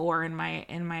conversation before in my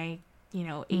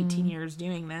 18 years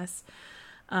doing this.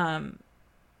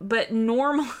 But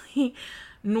normally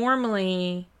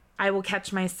I will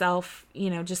catch myself,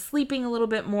 just sleeping a little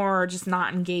bit more, or just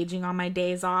not engaging on my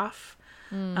days off,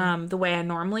 the way I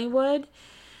normally would.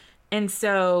 And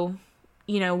so,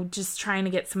 just trying to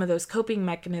get some of those coping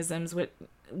mechanisms,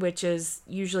 which is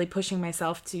usually pushing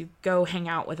myself to go hang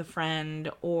out with a friend,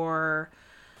 or,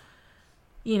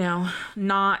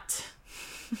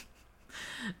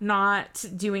 not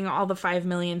doing all the 5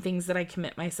 million things that I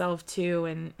commit myself to,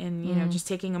 and just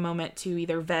taking a moment to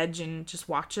either veg and just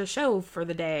watch a show for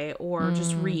the day, or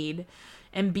just read,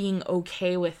 and being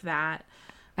okay with that.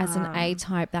 As an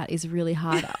A-type, that is really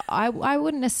hard. I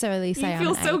wouldn't necessarily say I'm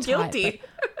feel an so A-type, guilty.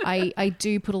 but I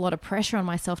do put a lot of pressure on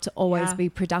myself to always be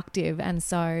productive. And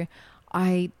so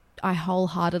I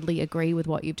wholeheartedly agree with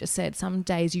what you've just said. Some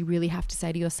days you really have to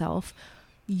say to yourself,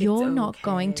 you're not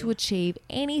going to achieve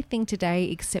anything today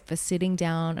except for sitting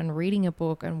down and reading a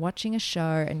book and watching a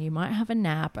show, and you might have a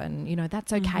nap, and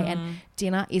that's okay. And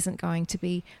dinner isn't going to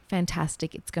be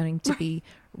fantastic. It's going to be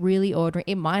really ordinary.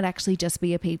 It might actually just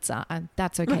be a pizza, and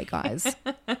that's okay, guys.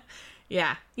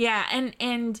 Yeah. And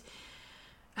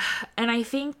I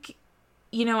think,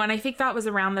 and I think that was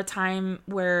around the time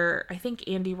where I think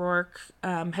Andy Rourke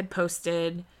had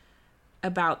posted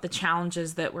about the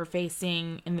challenges that we're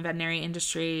facing in the veterinary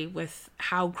industry with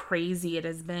how crazy it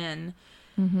has been.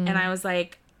 And I was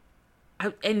like,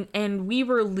 and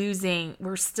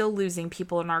we're still losing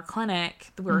people in our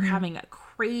clinic. We're having a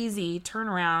crazy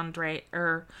turnover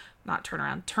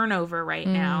right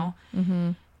now.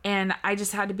 And I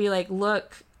just had to be like,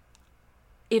 look,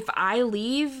 if I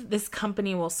leave, this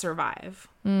company will survive.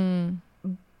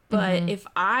 But if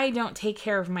I don't take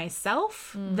care of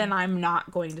myself, then I'm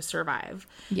not going to survive.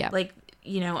 Yeah. Like,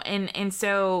 and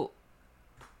so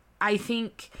I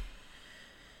think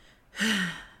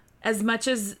as much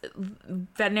as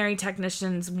veterinary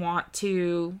technicians want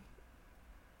to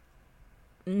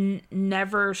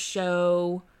never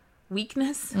show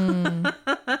weakness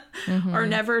or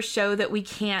never show that we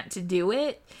can't do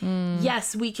it,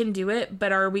 yes, we can do it,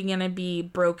 but are we going to be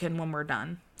broken when we're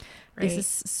done? Right. This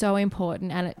is so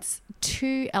important, and it's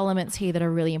 2 elements here that are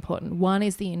really important. One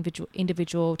is the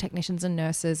individual technicians and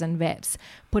nurses and vets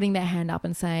putting their hand up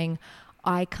and saying,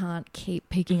 I can't keep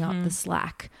picking up the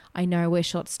slack. I know we're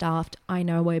short-staffed. I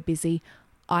know we're busy.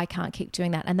 I can't keep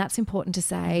doing that. And that's important to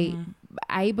say,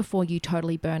 A, before you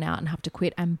totally burn out and have to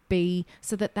quit, and B,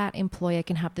 so that employer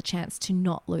can have the chance to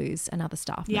not lose another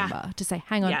staff member, to say,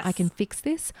 hang on, I can fix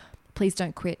this. Please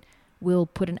don't quit. We'll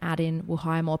put an ad in, we'll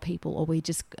hire more people, or we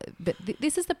just, but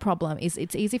this is the problem, is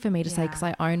it's easy for me to say because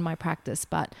I own my practice,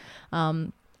 but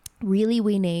really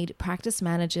we need practice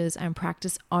managers and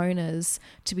practice owners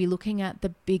to be looking at the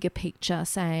bigger picture,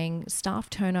 saying staff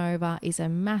turnover is a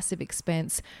massive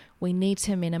expense. We need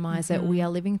to minimize it. We are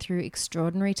living through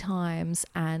extraordinary times,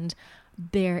 and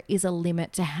there is a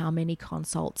limit to how many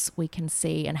consults we can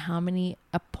see and how many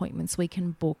appointments we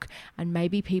can book, and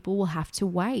maybe people will have to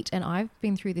wait. And I've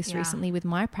been through this recently with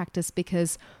my practice,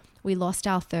 because we lost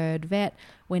our 3rd vet.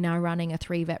 We're now running a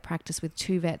 3-vet practice with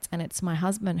 2 vets, and it's my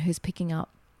husband who's picking up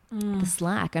the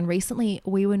slack. And recently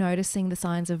we were noticing the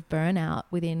signs of burnout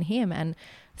within him, and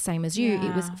same as you,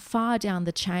 it was far down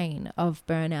the chain of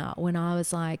burnout when I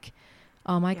was like,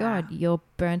 oh my God, you're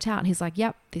burnt out. And he's like,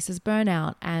 yep, this is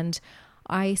burnout. And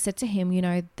I said to him,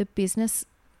 the business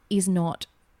is not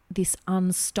this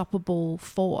unstoppable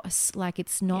force. Like,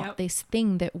 it's not this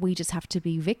thing that we just have to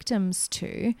be victims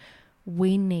to.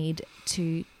 We need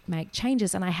to make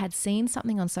changes. And I had seen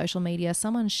something on social media.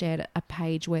 Someone shared a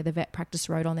page where the vet practice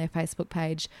wrote on their Facebook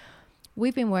page,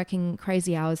 we've been working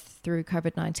crazy hours through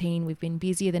COVID-19. We've been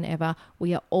busier than ever.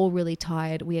 We are all really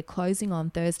tired. We are closing on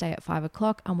Thursday at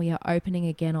 5:00 and we are opening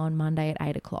again on Monday at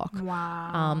 8:00.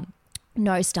 Wow.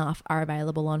 No staff are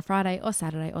available on Friday or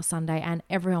Saturday or Sunday. And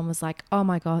everyone was like, oh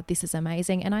my God, this is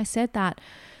amazing. And I said that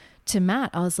to Matt,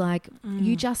 I was like,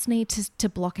 you just need to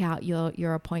block out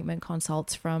your appointment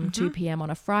consults from 2 p.m. on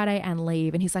a Friday and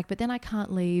leave. And he's like, but then I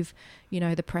can't leave,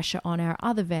 the pressure on our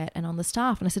other vet and on the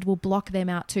staff. And I said, well, block them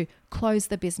out too. Close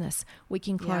the business. We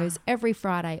can close every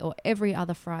Friday or every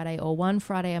other Friday or one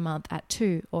Friday a month at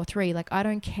 2 or 3. Like, I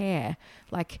don't care.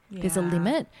 Like, there's a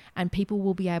limit, and people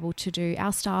will be able to do,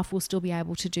 our staff will still be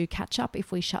able to do catch up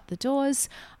if we shut the doors.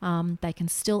 They can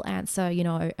still answer,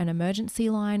 an emergency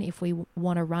line if we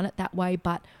want to run it that way,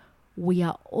 but we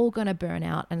are all going to burn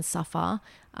out and suffer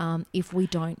if we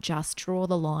don't just draw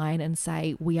the line and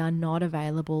say we are not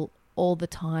available all the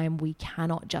time. We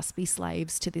cannot just be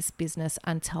slaves to this business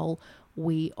until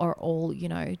we are all,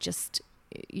 just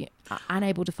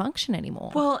unable to function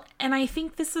anymore. Well, and I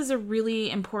think this is a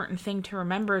really important thing to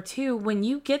remember too. When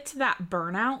you get to that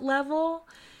burnout level,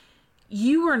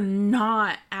 you are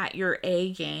not at your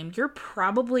A game. You're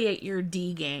probably at your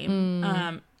D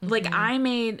game. Like I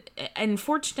made,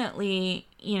 unfortunately,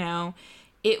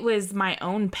 it was my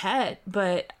own pet,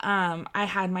 but I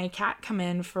had my cat come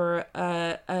in for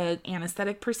a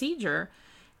anesthetic procedure,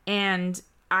 and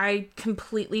I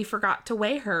completely forgot to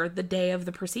weigh her the day of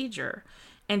the procedure,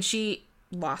 and she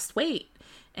lost weight.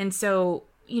 And so,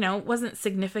 it wasn't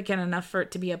significant enough for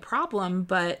it to be a problem,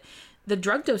 but the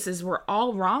drug doses were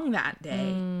all wrong that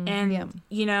day.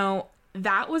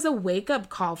 That was a wake-up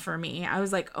call for me. I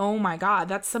was like, oh my God,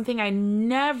 that's something I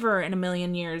never in a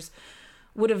million years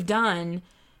would have done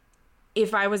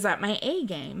if I was at my A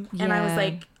game. And I was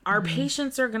like, our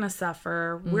patients are going to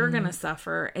suffer. We're going to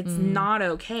suffer. It's not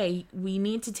okay. We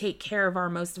need to take care of our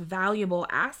most valuable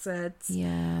assets,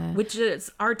 which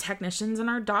is our technicians and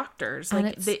our doctors. And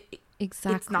like,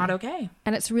 exactly. It's not okay.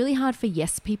 And it's really hard for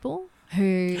yes people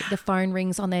who the phone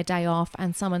rings on their day off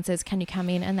and someone says, can you come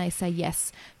in? And they say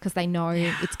yes, because they know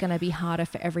it's going to be harder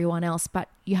for everyone else. But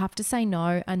you have to say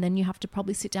no. And then you have to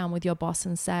probably sit down with your boss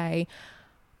and say,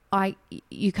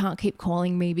 you can't keep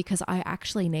calling me because I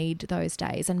actually need those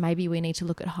days, and maybe we need to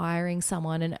look at hiring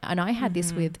someone. And I had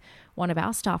this with one of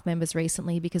our staff members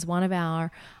recently, because one of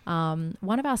our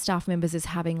staff members is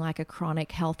having like a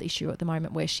chronic health issue at the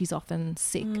moment where she's often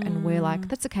sick, and we're like,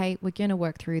 that's okay, we're going to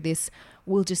work through this.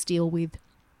 We'll just deal with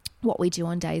what we do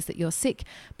on days that you're sick.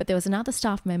 But there was another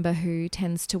staff member who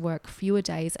tends to work fewer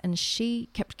days, and she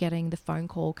kept getting the phone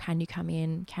call, can you come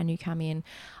in? Can you come in?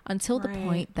 Until the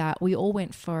point that we all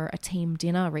went for a team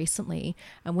dinner recently.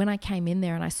 And when I came in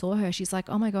there and I saw her, she's like,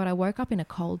 oh my God, I woke up in a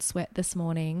cold sweat this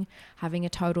morning, having a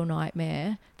total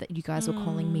nightmare that you guys were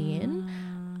calling me in.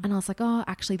 And I was like, oh,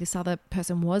 actually this other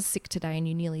person was sick today and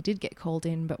you nearly did get called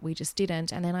in, but we just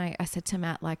didn't. And then I said to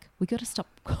Matt, like, we got to stop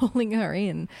calling her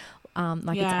in.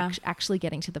 It's actually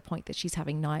getting to the point that she's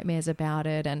having nightmares about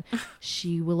it, and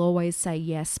she will always say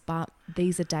yes, but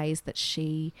these are days that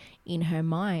she, in her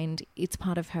mind, it's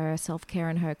part of her self-care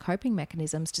and her coping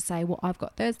mechanisms to say, well, I've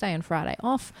got Thursday and Friday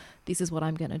off, this is what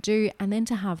I'm going to do. And then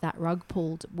to have that rug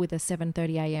pulled with a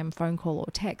 7:30 a.m. phone call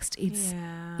or text,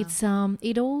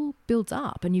 it all builds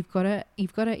up, and you've got to,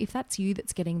 if that's you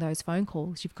that's getting those phone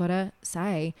calls, you've got to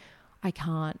say, I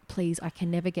can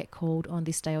never get called on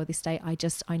this day or this day.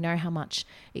 I know how much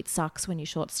it sucks when you're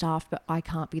short staffed, but I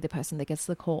can't be the person that gets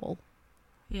the call.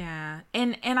 Yeah.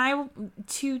 And I,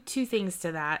 two things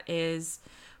to that is,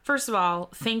 first of all,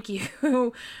 thank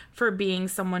you for being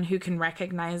someone who can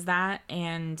recognize that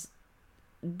and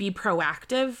be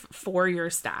proactive for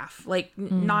your staff. Like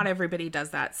not everybody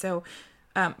does that. So,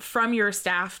 from your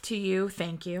staff to you,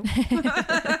 thank you.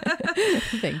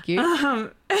 Thank you.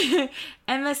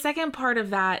 And the second part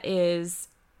of that is,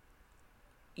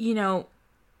 you're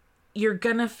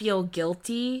going to feel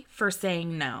guilty for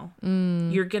saying no.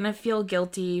 You're going to feel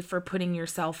guilty for putting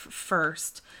yourself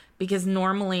first, because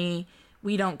normally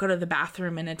we don't go to the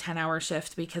bathroom in a 10-hour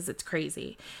shift because it's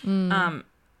crazy.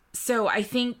 So I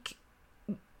think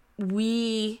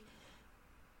we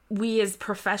as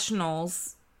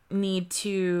professionals need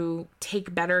to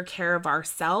take better care of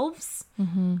ourselves,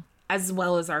 as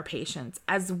well as our patients,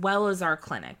 as well as our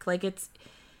clinic. Like it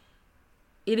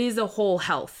is a whole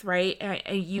health, right?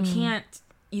 You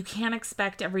can't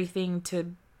expect everything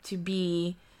to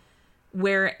be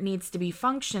where it needs to be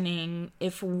functioning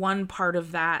if one part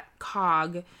of that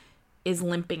cog is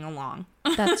limping along.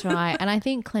 That's right. And I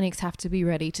think clinics have to be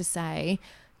ready to say,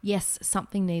 yes,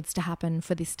 something needs to happen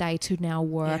for this day to now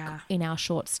work in our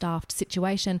short-staffed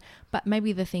situation. But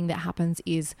maybe the thing that happens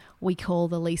is we call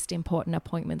the least important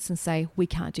appointments and say, we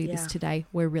can't do this today.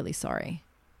 We're really sorry.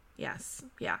 Yes.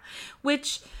 Yeah.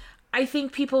 Which I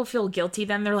think people feel guilty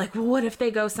then. They're like, well, what if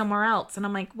they go somewhere else? And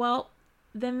I'm like, well,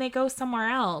 then they go somewhere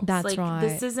else. That's right.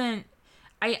 This isn't,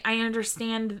 I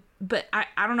understand, but I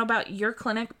don't know about your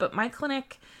clinic, but my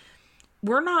clinic,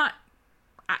 we're not,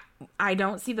 I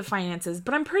don't see the finances,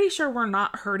 but I'm pretty sure we're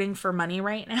not hurting for money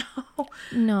right now.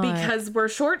 No. Because we're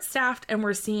short-staffed and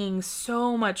we're seeing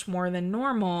so much more than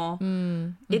normal.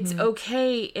 It's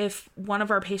okay if one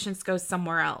of our patients goes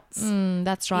somewhere else.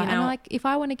 That's right. You know? And like, if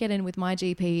I want to get in with my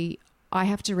GP, I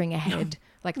have to ring ahead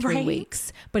like 3 Right.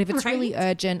 weeks. But if it's really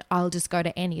Right. urgent, I'll just go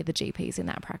to any of the GPs in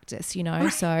that practice, you know?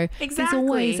 So there's Exactly.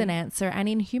 always an answer. And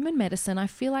in human medicine, I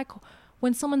feel like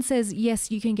when someone says,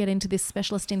 yes, you can get into this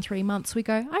specialist in 3 months, we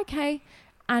go, okay.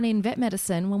 And in vet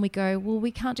medicine, when we go, well, we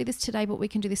can't do this today, but we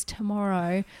can do this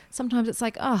tomorrow. Sometimes it's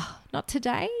like, oh, not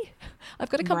today.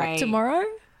 I've got to come back Right. tomorrow.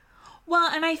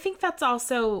 Well, and I think that's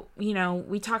also, you know,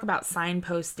 we talk about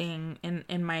signposting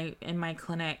in my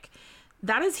clinic.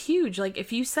 That is huge. Like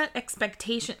if you set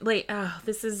expectation, like,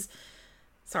 this is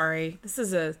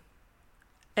a,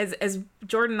 as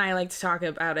Jordan and I like to talk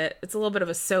about it, it's a little bit of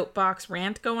a soapbox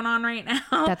rant going on right now.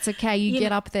 That's okay. You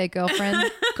get up there,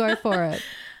 girlfriend. Go for it.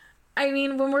 I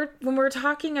mean, when we're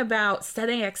talking about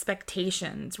setting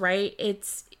expectations, right?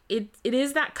 It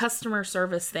is that customer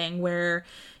service thing where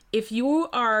if you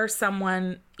are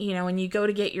someone, you know, and you go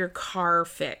to get your car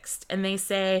fixed and they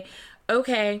say,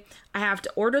 okay, I have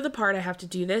to order the part, I have to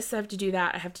do this, I have to do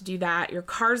that, I have to do that. Your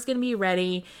car's going to be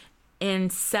ready in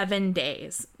 7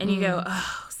 days. And you go,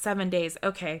 oh, 7 days.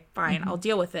 Okay, fine. I'll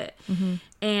deal with it.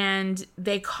 And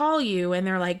they call you and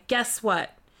they're like, guess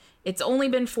what? It's only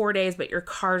been 4 days, but your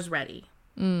car's ready.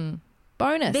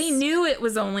 Bonus. They knew it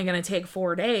was only going to take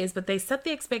 4 days, but they set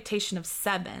the expectation of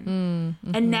 7.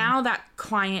 And now that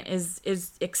client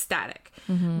is ecstatic.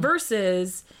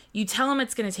 Versus you tell them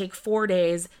it's going to take 4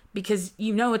 days because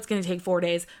you know it's going to take 4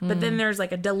 days, but then there's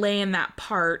like a delay in that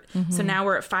part. So now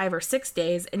we're at 5 or 6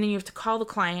 days, and then you have to call the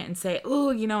client and say, oh,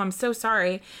 you know, I'm so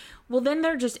sorry. Well, then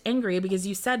they're just angry because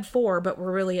you said 4, but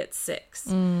we're really at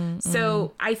 6.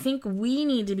 So I think we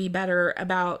need to be better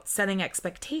about setting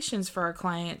expectations for our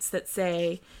clients that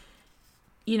say,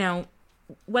 you know,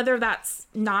 whether that's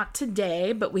not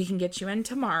today, but we can get you in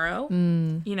tomorrow,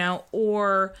 you know,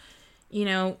 or, you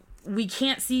know, we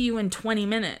can't see you in 20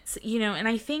 minutes, you know, and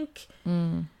I think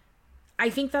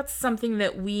that's something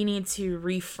that we need to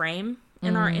reframe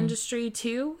in our industry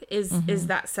too, is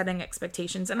that setting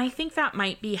expectations. And I think that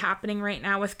might be happening right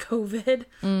now with COVID.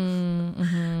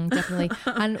 Definitely.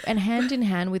 And hand in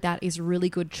hand with that is really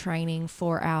good training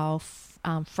for our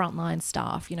frontline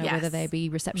staff, you know, Yes. whether they be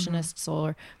receptionists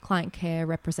or client care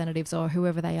representatives or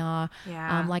whoever they are.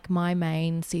 Yeah. Like my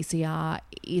main CCR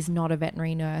is not a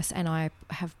veterinary nurse, and I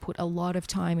have put a lot of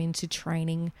time into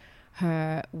training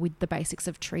her with the basics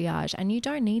of triage. And you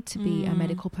don't need to be a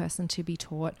medical person to be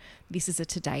taught this is a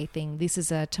today thing, this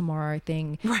is a tomorrow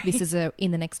thing, this is a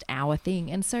in the next hour thing.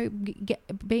 And so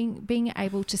being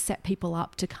able to set people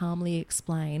up to calmly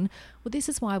explain, well, this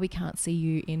is why we can't see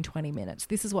you in 20 minutes,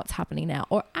 this is what's happening now,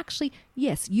 or actually,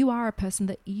 yes, you are a person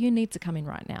that you need to come in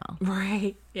right now.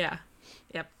 Right. Yeah.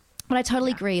 Yep. But I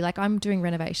totally agree. Like I'm doing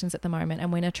renovations at the moment,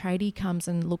 and when a tradie comes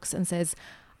and looks and says,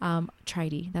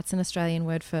 tradie, that's an Australian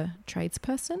word for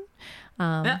tradesperson.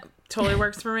 That totally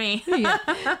works for me.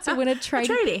 Yeah. So when a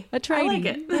tradie, I like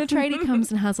it. when a tradie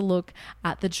comes and has a look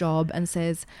at the job and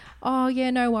says, oh yeah,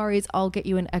 no worries, I'll get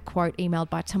you a quote emailed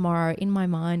by tomorrow. In my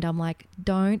mind, I'm like,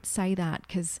 don't say that,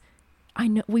 because I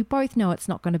know we both know it's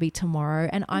not going to be tomorrow,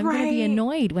 and I'm going to be Right.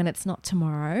 annoyed when it's not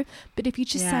tomorrow. But if you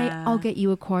just say, Yeah. I'll get you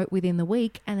a quote within the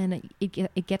week, and then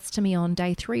it gets to me on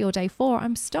day 3 or day 4,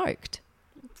 I'm stoked.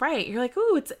 Right. You're like,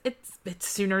 ooh, it's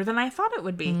sooner than I thought it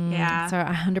would be. Yeah. So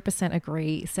I 100%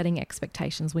 agree. Setting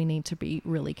expectations we need to be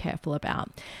really careful about.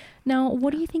 Now,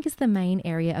 what do you think is the main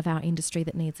area of our industry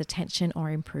that needs attention or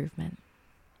improvement?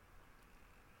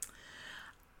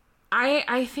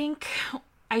 I think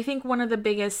one of the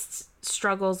biggest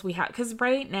struggles we have, because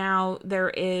right now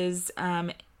there is,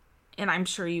 and I'm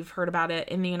sure you've heard about it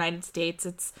in the United States,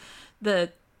 it's the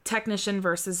technician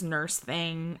versus nurse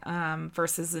thing,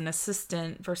 versus an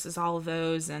assistant versus all of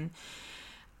those. And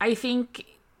I think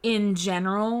in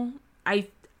general, I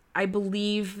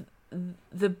believe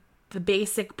the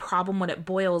basic problem, what it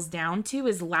boils down to,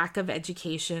 is lack of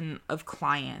education of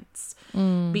clients.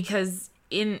 Because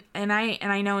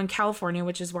I know in California,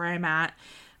 which is where I'm at,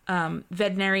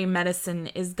 veterinary medicine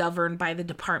is governed by the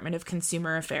Department of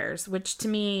Consumer Affairs, which to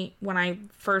me, when I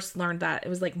first learned that, it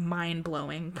was like mind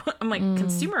blowing. I'm like,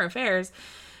 consumer affairs,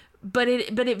 but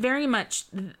it very much,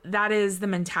 that is the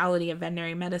mentality of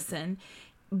veterinary medicine.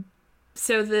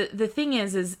 So the thing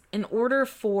is in order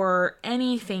for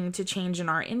anything to change in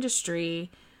our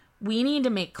industry, we need to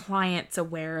make clients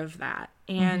aware of that.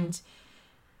 And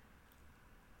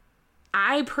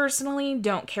I personally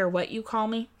don't care what you call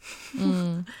me.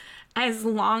 As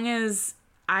long as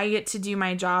I get to do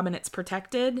my job and it's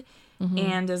protected.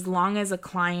 And as long as a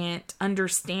client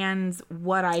understands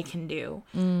what I can do.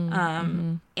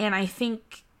 And I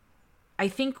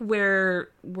think where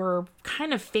we're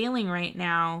kind of failing right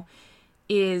now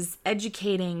is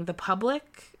educating the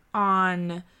public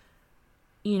on,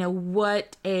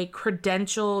 what a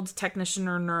credentialed technician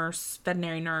or nurse,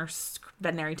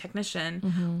 veterinary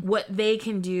technician, what they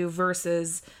can do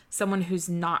versus someone who's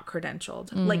not credentialed,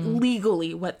 like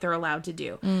legally what they're allowed to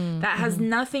do. That has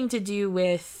nothing to do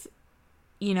with,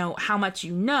 how much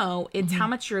it's how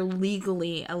much you're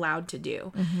legally allowed to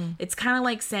do. It's kind of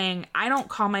like saying, I don't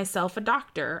call myself a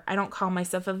doctor. I don't call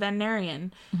myself a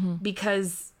veterinarian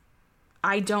because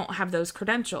I don't have those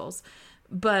credentials.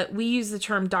 But we use the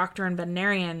term doctor and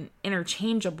veterinarian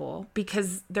interchangeable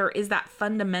because there is that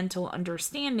fundamental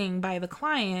understanding by the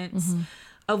clients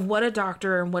of what a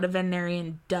doctor and what a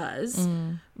veterinarian does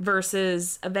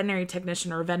versus a veterinary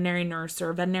technician or a veterinary nurse or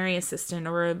a veterinary assistant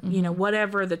or,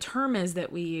 whatever the term is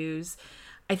that we use.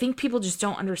 I think people just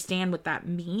don't understand what that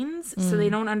means. So they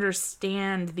don't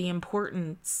understand the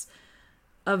importance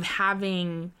of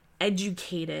having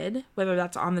educated, whether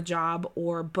that's on the job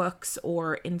or books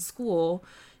or in school,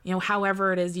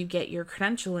 however it is you get your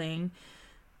credentialing.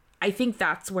 I think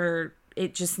that's where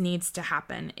it just needs to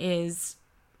happen is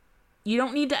you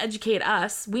don't need to educate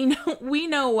us. We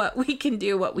know what we can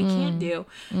do, what we can't do.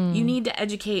 You need to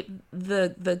educate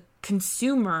the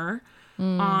consumer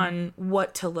on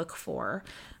what to look for.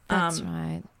 That's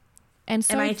right. And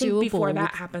I think before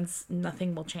that happens,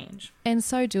 nothing will change. And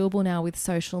so doable now with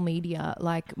social media.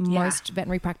 Like most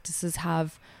veterinary practices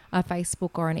have a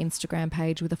Facebook or an Instagram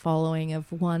page with a following of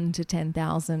 1 to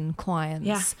 10,000 clients.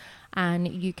 Yeah. And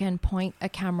you can point a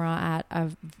camera at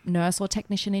a nurse or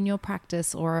technician in your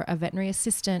practice or a veterinary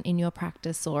assistant in your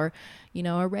practice or,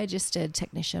 a registered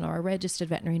technician or a registered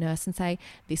veterinary nurse and say,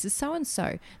 this is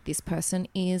so-and-so. This person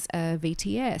is a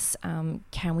VTS.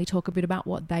 Can we talk a bit about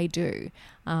what they do?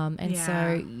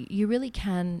 So you really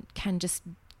can just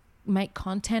make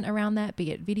content around that,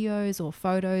 be it videos or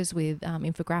photos with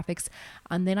infographics.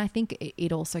 And then I think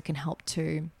it also can help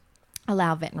to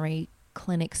allow veterinary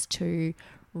clinics to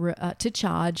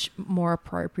charge more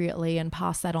appropriately and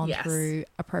pass that on through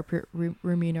appropriate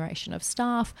remuneration of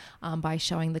staff by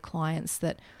showing the clients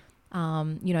that,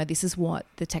 this is what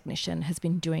the technician has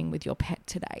been doing with your pet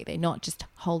today. They're not just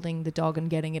holding the dog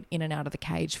and getting it in and out of the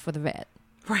cage for the vet.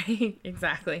 Right,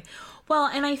 exactly. Well,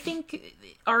 and I think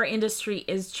our industry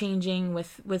is changing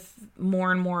with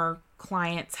more and more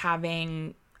clients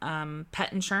having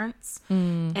pet insurance,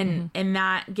 and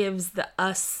that gives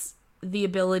us the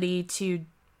ability to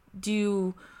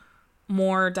do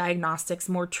more diagnostics,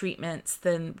 more treatments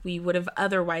than we would have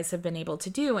otherwise have been able to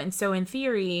do. And so in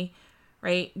theory,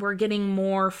 right, we're getting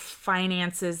more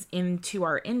finances into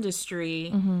our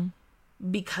industry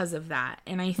because of that.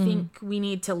 And I think we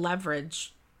need to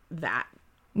leverage that.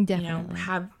 Definitely.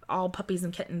 Have all puppies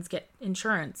and kittens get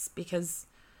insurance because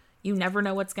you never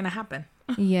know what's going to happen.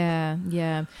 Yeah.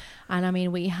 And I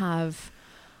mean, we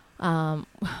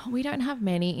don't have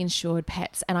many insured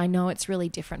pets, and I know it's really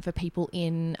different for people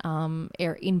in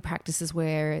practices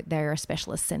where they're a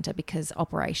specialist center because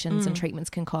operations and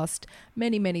treatments can cost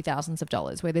many, many thousands of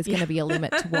dollars, where there's going to be a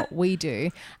limit to what we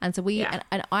do. And so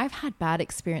and I've had bad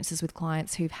experiences with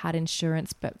clients who've had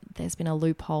insurance, but there's been a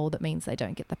loophole that means they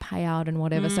don't get the payout and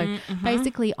whatever. So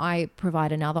basically I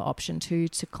provide another option to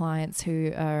clients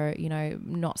who are,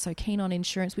 not so keen on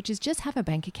insurance, which is just have a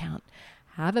bank account.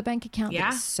 Have a bank account.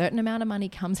 That a certain amount of money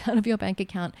comes out of your bank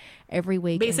account every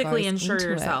week. Basically, insure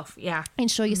yourself. Yeah.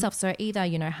 Insure yourself. So either,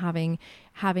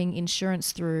 having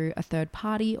insurance through a third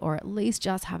party or at least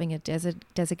just having a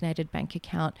designated bank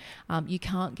account. You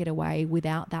can't get away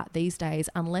without that these days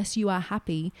unless you are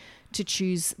happy to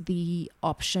choose the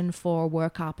option for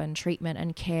workup and treatment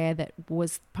and care that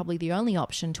was probably the only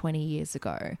option 20 years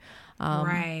ago.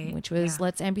 Which was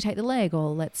let's amputate the leg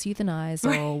or let's euthanize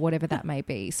or whatever that may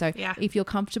be. So if you're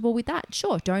comfortable with that,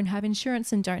 sure, don't have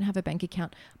insurance and don't have a bank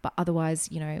account. But otherwise,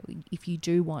 if you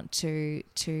do want to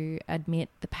admit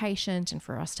the patient and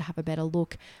for us to have a better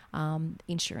look,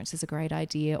 insurance is a great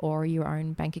idea, or your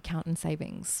own bank account and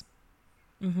savings.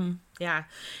 Yeah.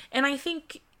 And I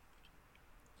think,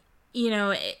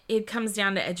 it comes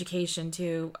down to education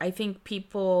too. I think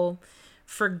people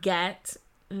forget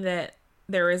that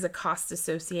there is a cost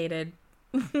associated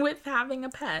with having a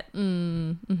pet.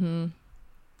 I'm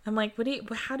like,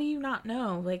 how do you not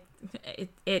know? Like,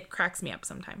 it cracks me up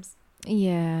sometimes.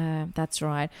 Yeah, that's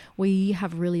right. We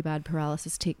have really bad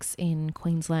paralysis ticks in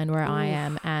Queensland where I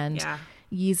am, and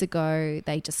years ago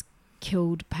they just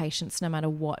killed patients no matter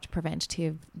what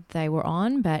preventative they were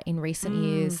on. But in recent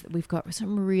years, we've got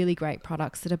some really great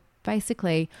products that are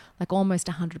basically like almost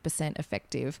 100%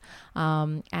 effective.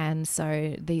 And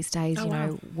so these days,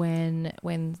 when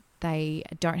they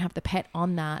don't have the pet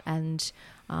on that and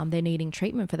they're needing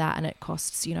treatment for that and it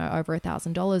costs, over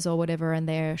 $1,000 or whatever, and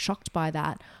they're shocked by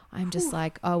that, I'm just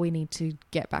like, oh, we need to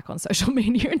get back on social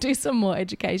media and do some more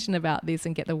education about this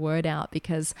and get the word out,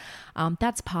 because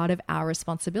that's part of our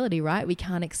responsibility, right? We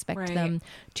can't expect them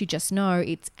to just know.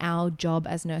 It's our job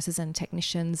as nurses and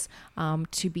technicians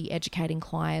to be educating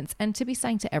clients and to be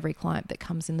saying to every client that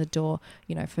comes in the door,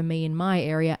 for me in my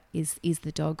area, is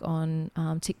the dog on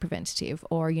tick preventative?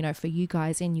 Or, for you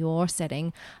guys in your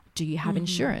setting, do you have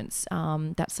insurance?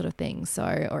 That sort of thing.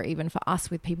 So, or even for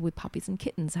us with people with puppies and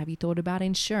kittens, have you thought about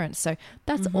insurance? So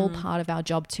that's all part of our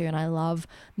job too. And I love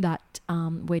that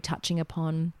we're touching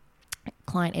upon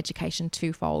client education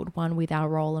twofold: one with our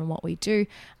role and what we do,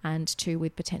 and two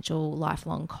with potential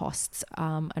lifelong costs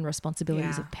and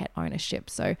responsibilities of pet ownership.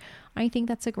 So I think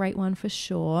that's a great one for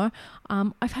sure.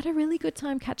 I've had a really good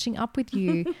time catching up with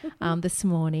you this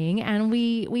morning, and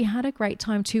we had a great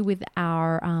time too with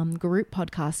our group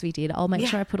podcast we did. I'll make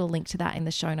sure I put a link to that in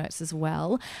the show notes as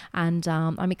well. And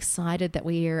I'm excited that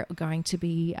we're going to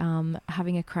be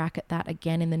having a crack at that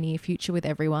again in the near future with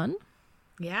everyone.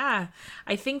 Yeah,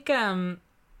 I think that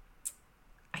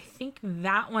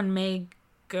one may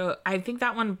go. I think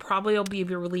that one probably will be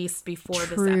released before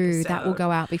this episode. That will go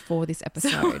out before this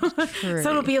episode. True. So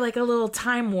it'll be like a little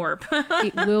time warp.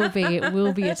 It will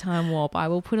be a time warp. I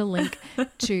will put a link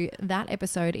to that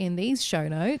episode in these show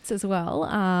notes as well.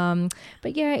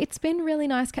 But yeah, it's been really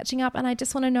nice catching up, and I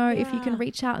just want to know if you can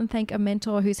reach out and thank a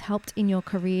mentor who's helped in your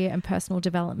career and personal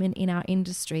development in our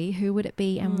industry. Who would it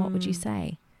be, and what would you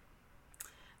say?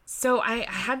 So I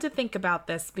had to think about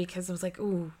this because I was like,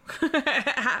 ooh,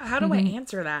 how do I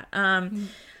answer that?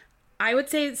 I would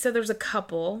say, so there's a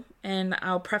couple, and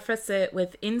I'll preface it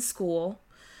with in school.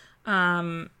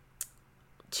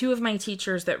 Two of my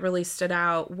teachers that really stood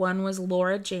out. One was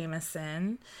Laura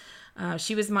Jameson.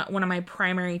 She was one of my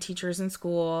primary teachers in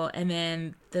school. And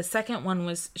then the second one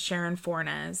was Sharon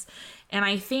Fornes. And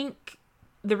I think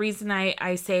the reason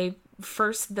I say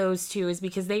first those two is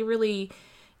because they really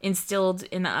instilled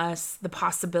in us the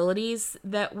possibilities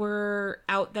that were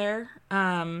out there.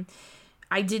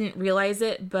 I didn't realize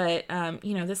it, but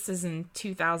this is in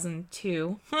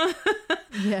 2002.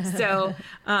 So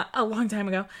a long time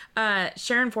ago.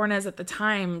 Sharon Fornes at the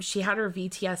time, she had her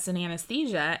VTS in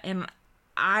anesthesia, and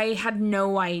I had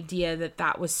no idea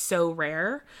that was so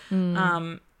rare.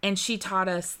 And she taught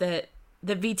us that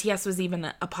the VTS was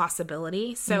even a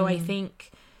possibility. So I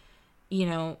think,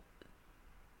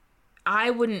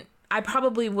 I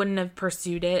probably wouldn't have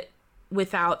pursued it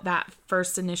without that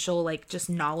first initial, just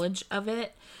knowledge of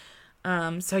it.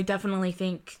 So I definitely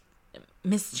think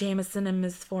Miss Jameson and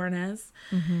Miss Fornes.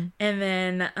 And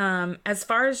then, as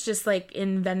far as just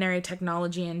in veterinary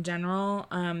technology in general,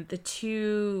 the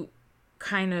two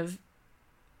kind of,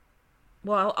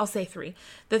 I'll say three.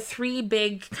 The three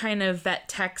big kind of vet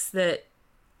techs that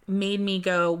made me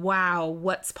go, wow,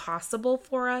 what's possible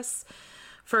for us?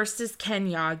 First is Ken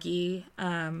Yagi.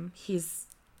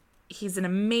 He's an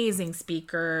amazing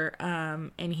speaker,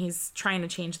 and he's trying to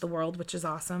change the world, which is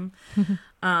awesome.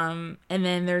 And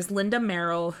then there's Linda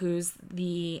Merrill, who's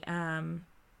the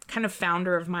kind of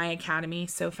founder of My Academy,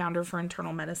 so founder for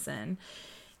internal medicine.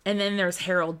 And then there's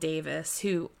Harold Davis,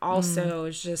 who also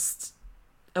is just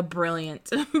a brilliant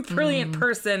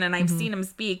person, and I've seen him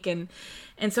speak, and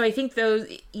so I think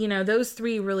those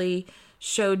three really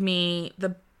showed me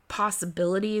the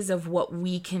possibilities of what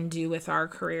we can do with our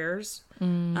careers,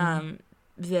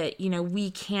 that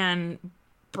we can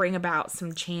bring about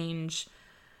some change,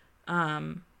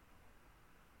 and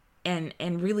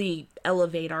really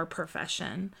elevate our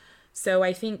profession. So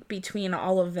I think between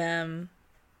all of them,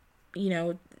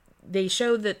 they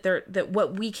show that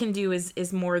what we can do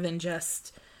is more than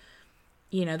just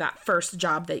that first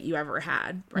job that you ever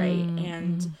had, right?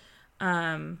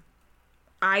 And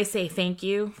I say thank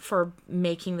you for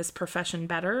making this profession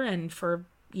better and for,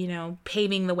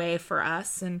 paving the way for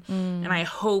us. And I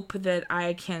hope that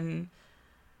I can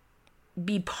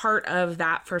be part of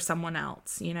that for someone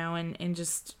else, and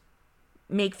just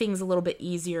make things a little bit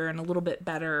easier and a little bit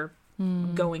better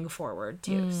going forward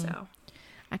too. So.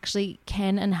 Actually,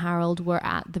 Ken and Harold were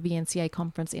at the VNCA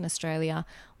conference in Australia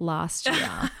last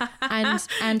year, and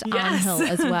Angel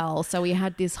as well. So we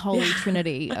had this holy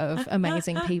trinity of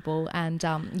amazing people, and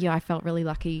I felt really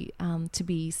lucky to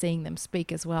be seeing them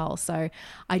speak as well. So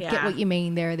I get what you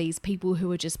mean. There are these people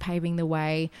who are just paving the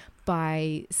way,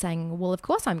 by saying, well, of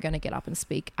course I'm going to get up and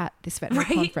speak at this veterinary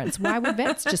conference. Why would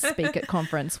vets just speak at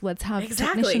conference? Let's have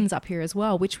technicians up here as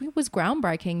well, which was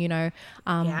groundbreaking,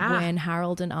 when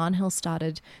Harold and Arnhill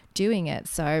started doing it.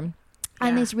 So...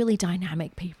 And there's really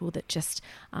dynamic people that just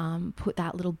put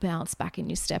that little bounce back in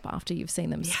your step after you've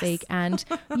seen them speak. And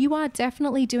you are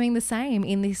definitely doing the same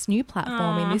in this new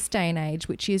platform in this day and age,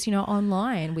 which is,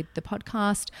 online with the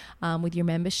podcast, with your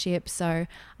membership. So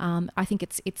I think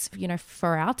it's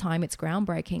for our time, it's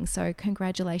groundbreaking. So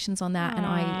congratulations on that. And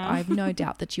I have no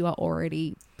doubt that you are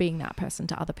already being that person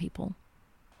to other people.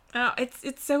 Oh,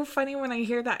 it's so funny when I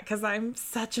hear that because I'm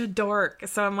such a dork.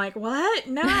 So I'm like, what?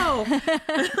 No.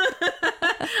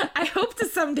 I hope to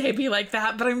someday be like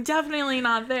that, but I'm definitely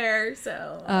not there.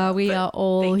 So we are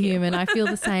all human. I feel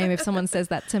the same. If someone says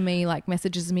that to me, like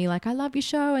messages me like, I love your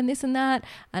show and this and that.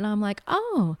 And I'm like,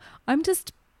 oh, I'm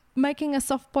just making a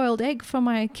soft-boiled egg for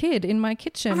my kid in my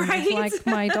kitchen with like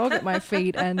my dog at my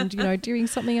feet and, doing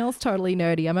something else totally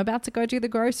nerdy. I'm about to go do the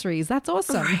groceries. That's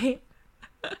awesome. Right.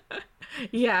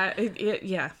 Yeah,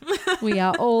 We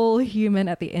are all human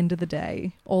at the end of the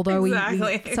day. Although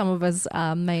some of us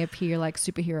may appear like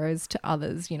superheroes to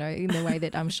others, in the way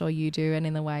that I'm sure you do, and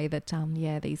in the way that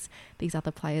these other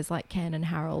players like Ken and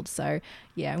Harold. So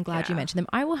yeah, I'm glad you mentioned them.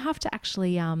 I will have to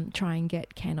actually try and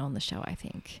get Ken on the show, I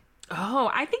think.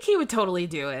 Oh, I think he would totally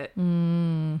do it.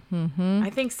 Mm-hmm. I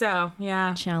think so.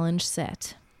 Yeah. Challenge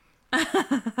set.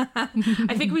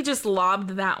 I think we just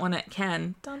lobbed that one at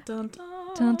Ken. Dun, dun, dun.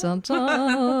 Dun, dun,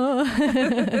 dun.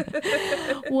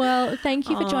 Well, thank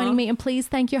you for joining me, and please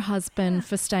thank your husband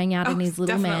for staying out in his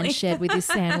little man shed with his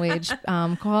sandwich.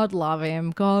 God love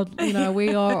him. God,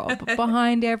 we are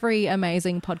behind every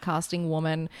amazing podcasting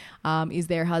woman is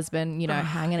their husband,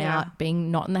 hanging out, being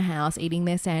not in the house, eating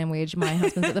their sandwich. My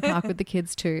husband's at the park with the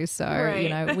kids too.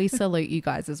 So, we salute you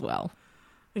guys as well.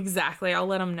 Exactly. I'll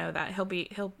let him know that. He'll be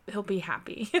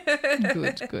happy.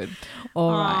 Good.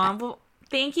 All right. Well,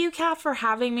 thank you, Kat, for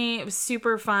having me. It was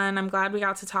super fun. I'm glad we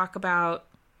got to talk about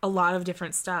a lot of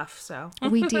different stuff. So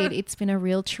we did. It's been a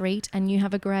real treat, and you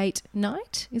have a great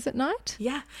night. Is it night?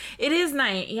 Yeah, it is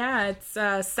night. Yeah, it's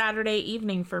Saturday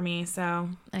evening for me.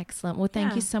 So excellent. Well,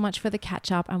 thank you so much for the catch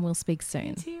up, and we'll speak soon.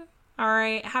 You too. All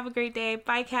right. Have a great day.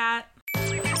 Bye, Kat.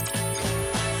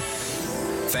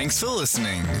 Thanks for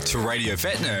listening to Radio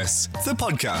Vet Nurse, the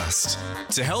podcast.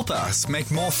 To help us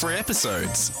make more free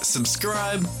episodes,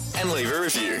 subscribe and leave a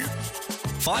review.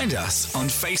 Find us on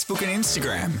Facebook and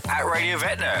Instagram at Radio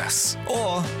Vet Nurse,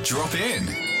 or drop in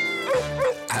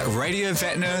at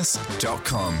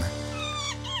radiovetnurse.com.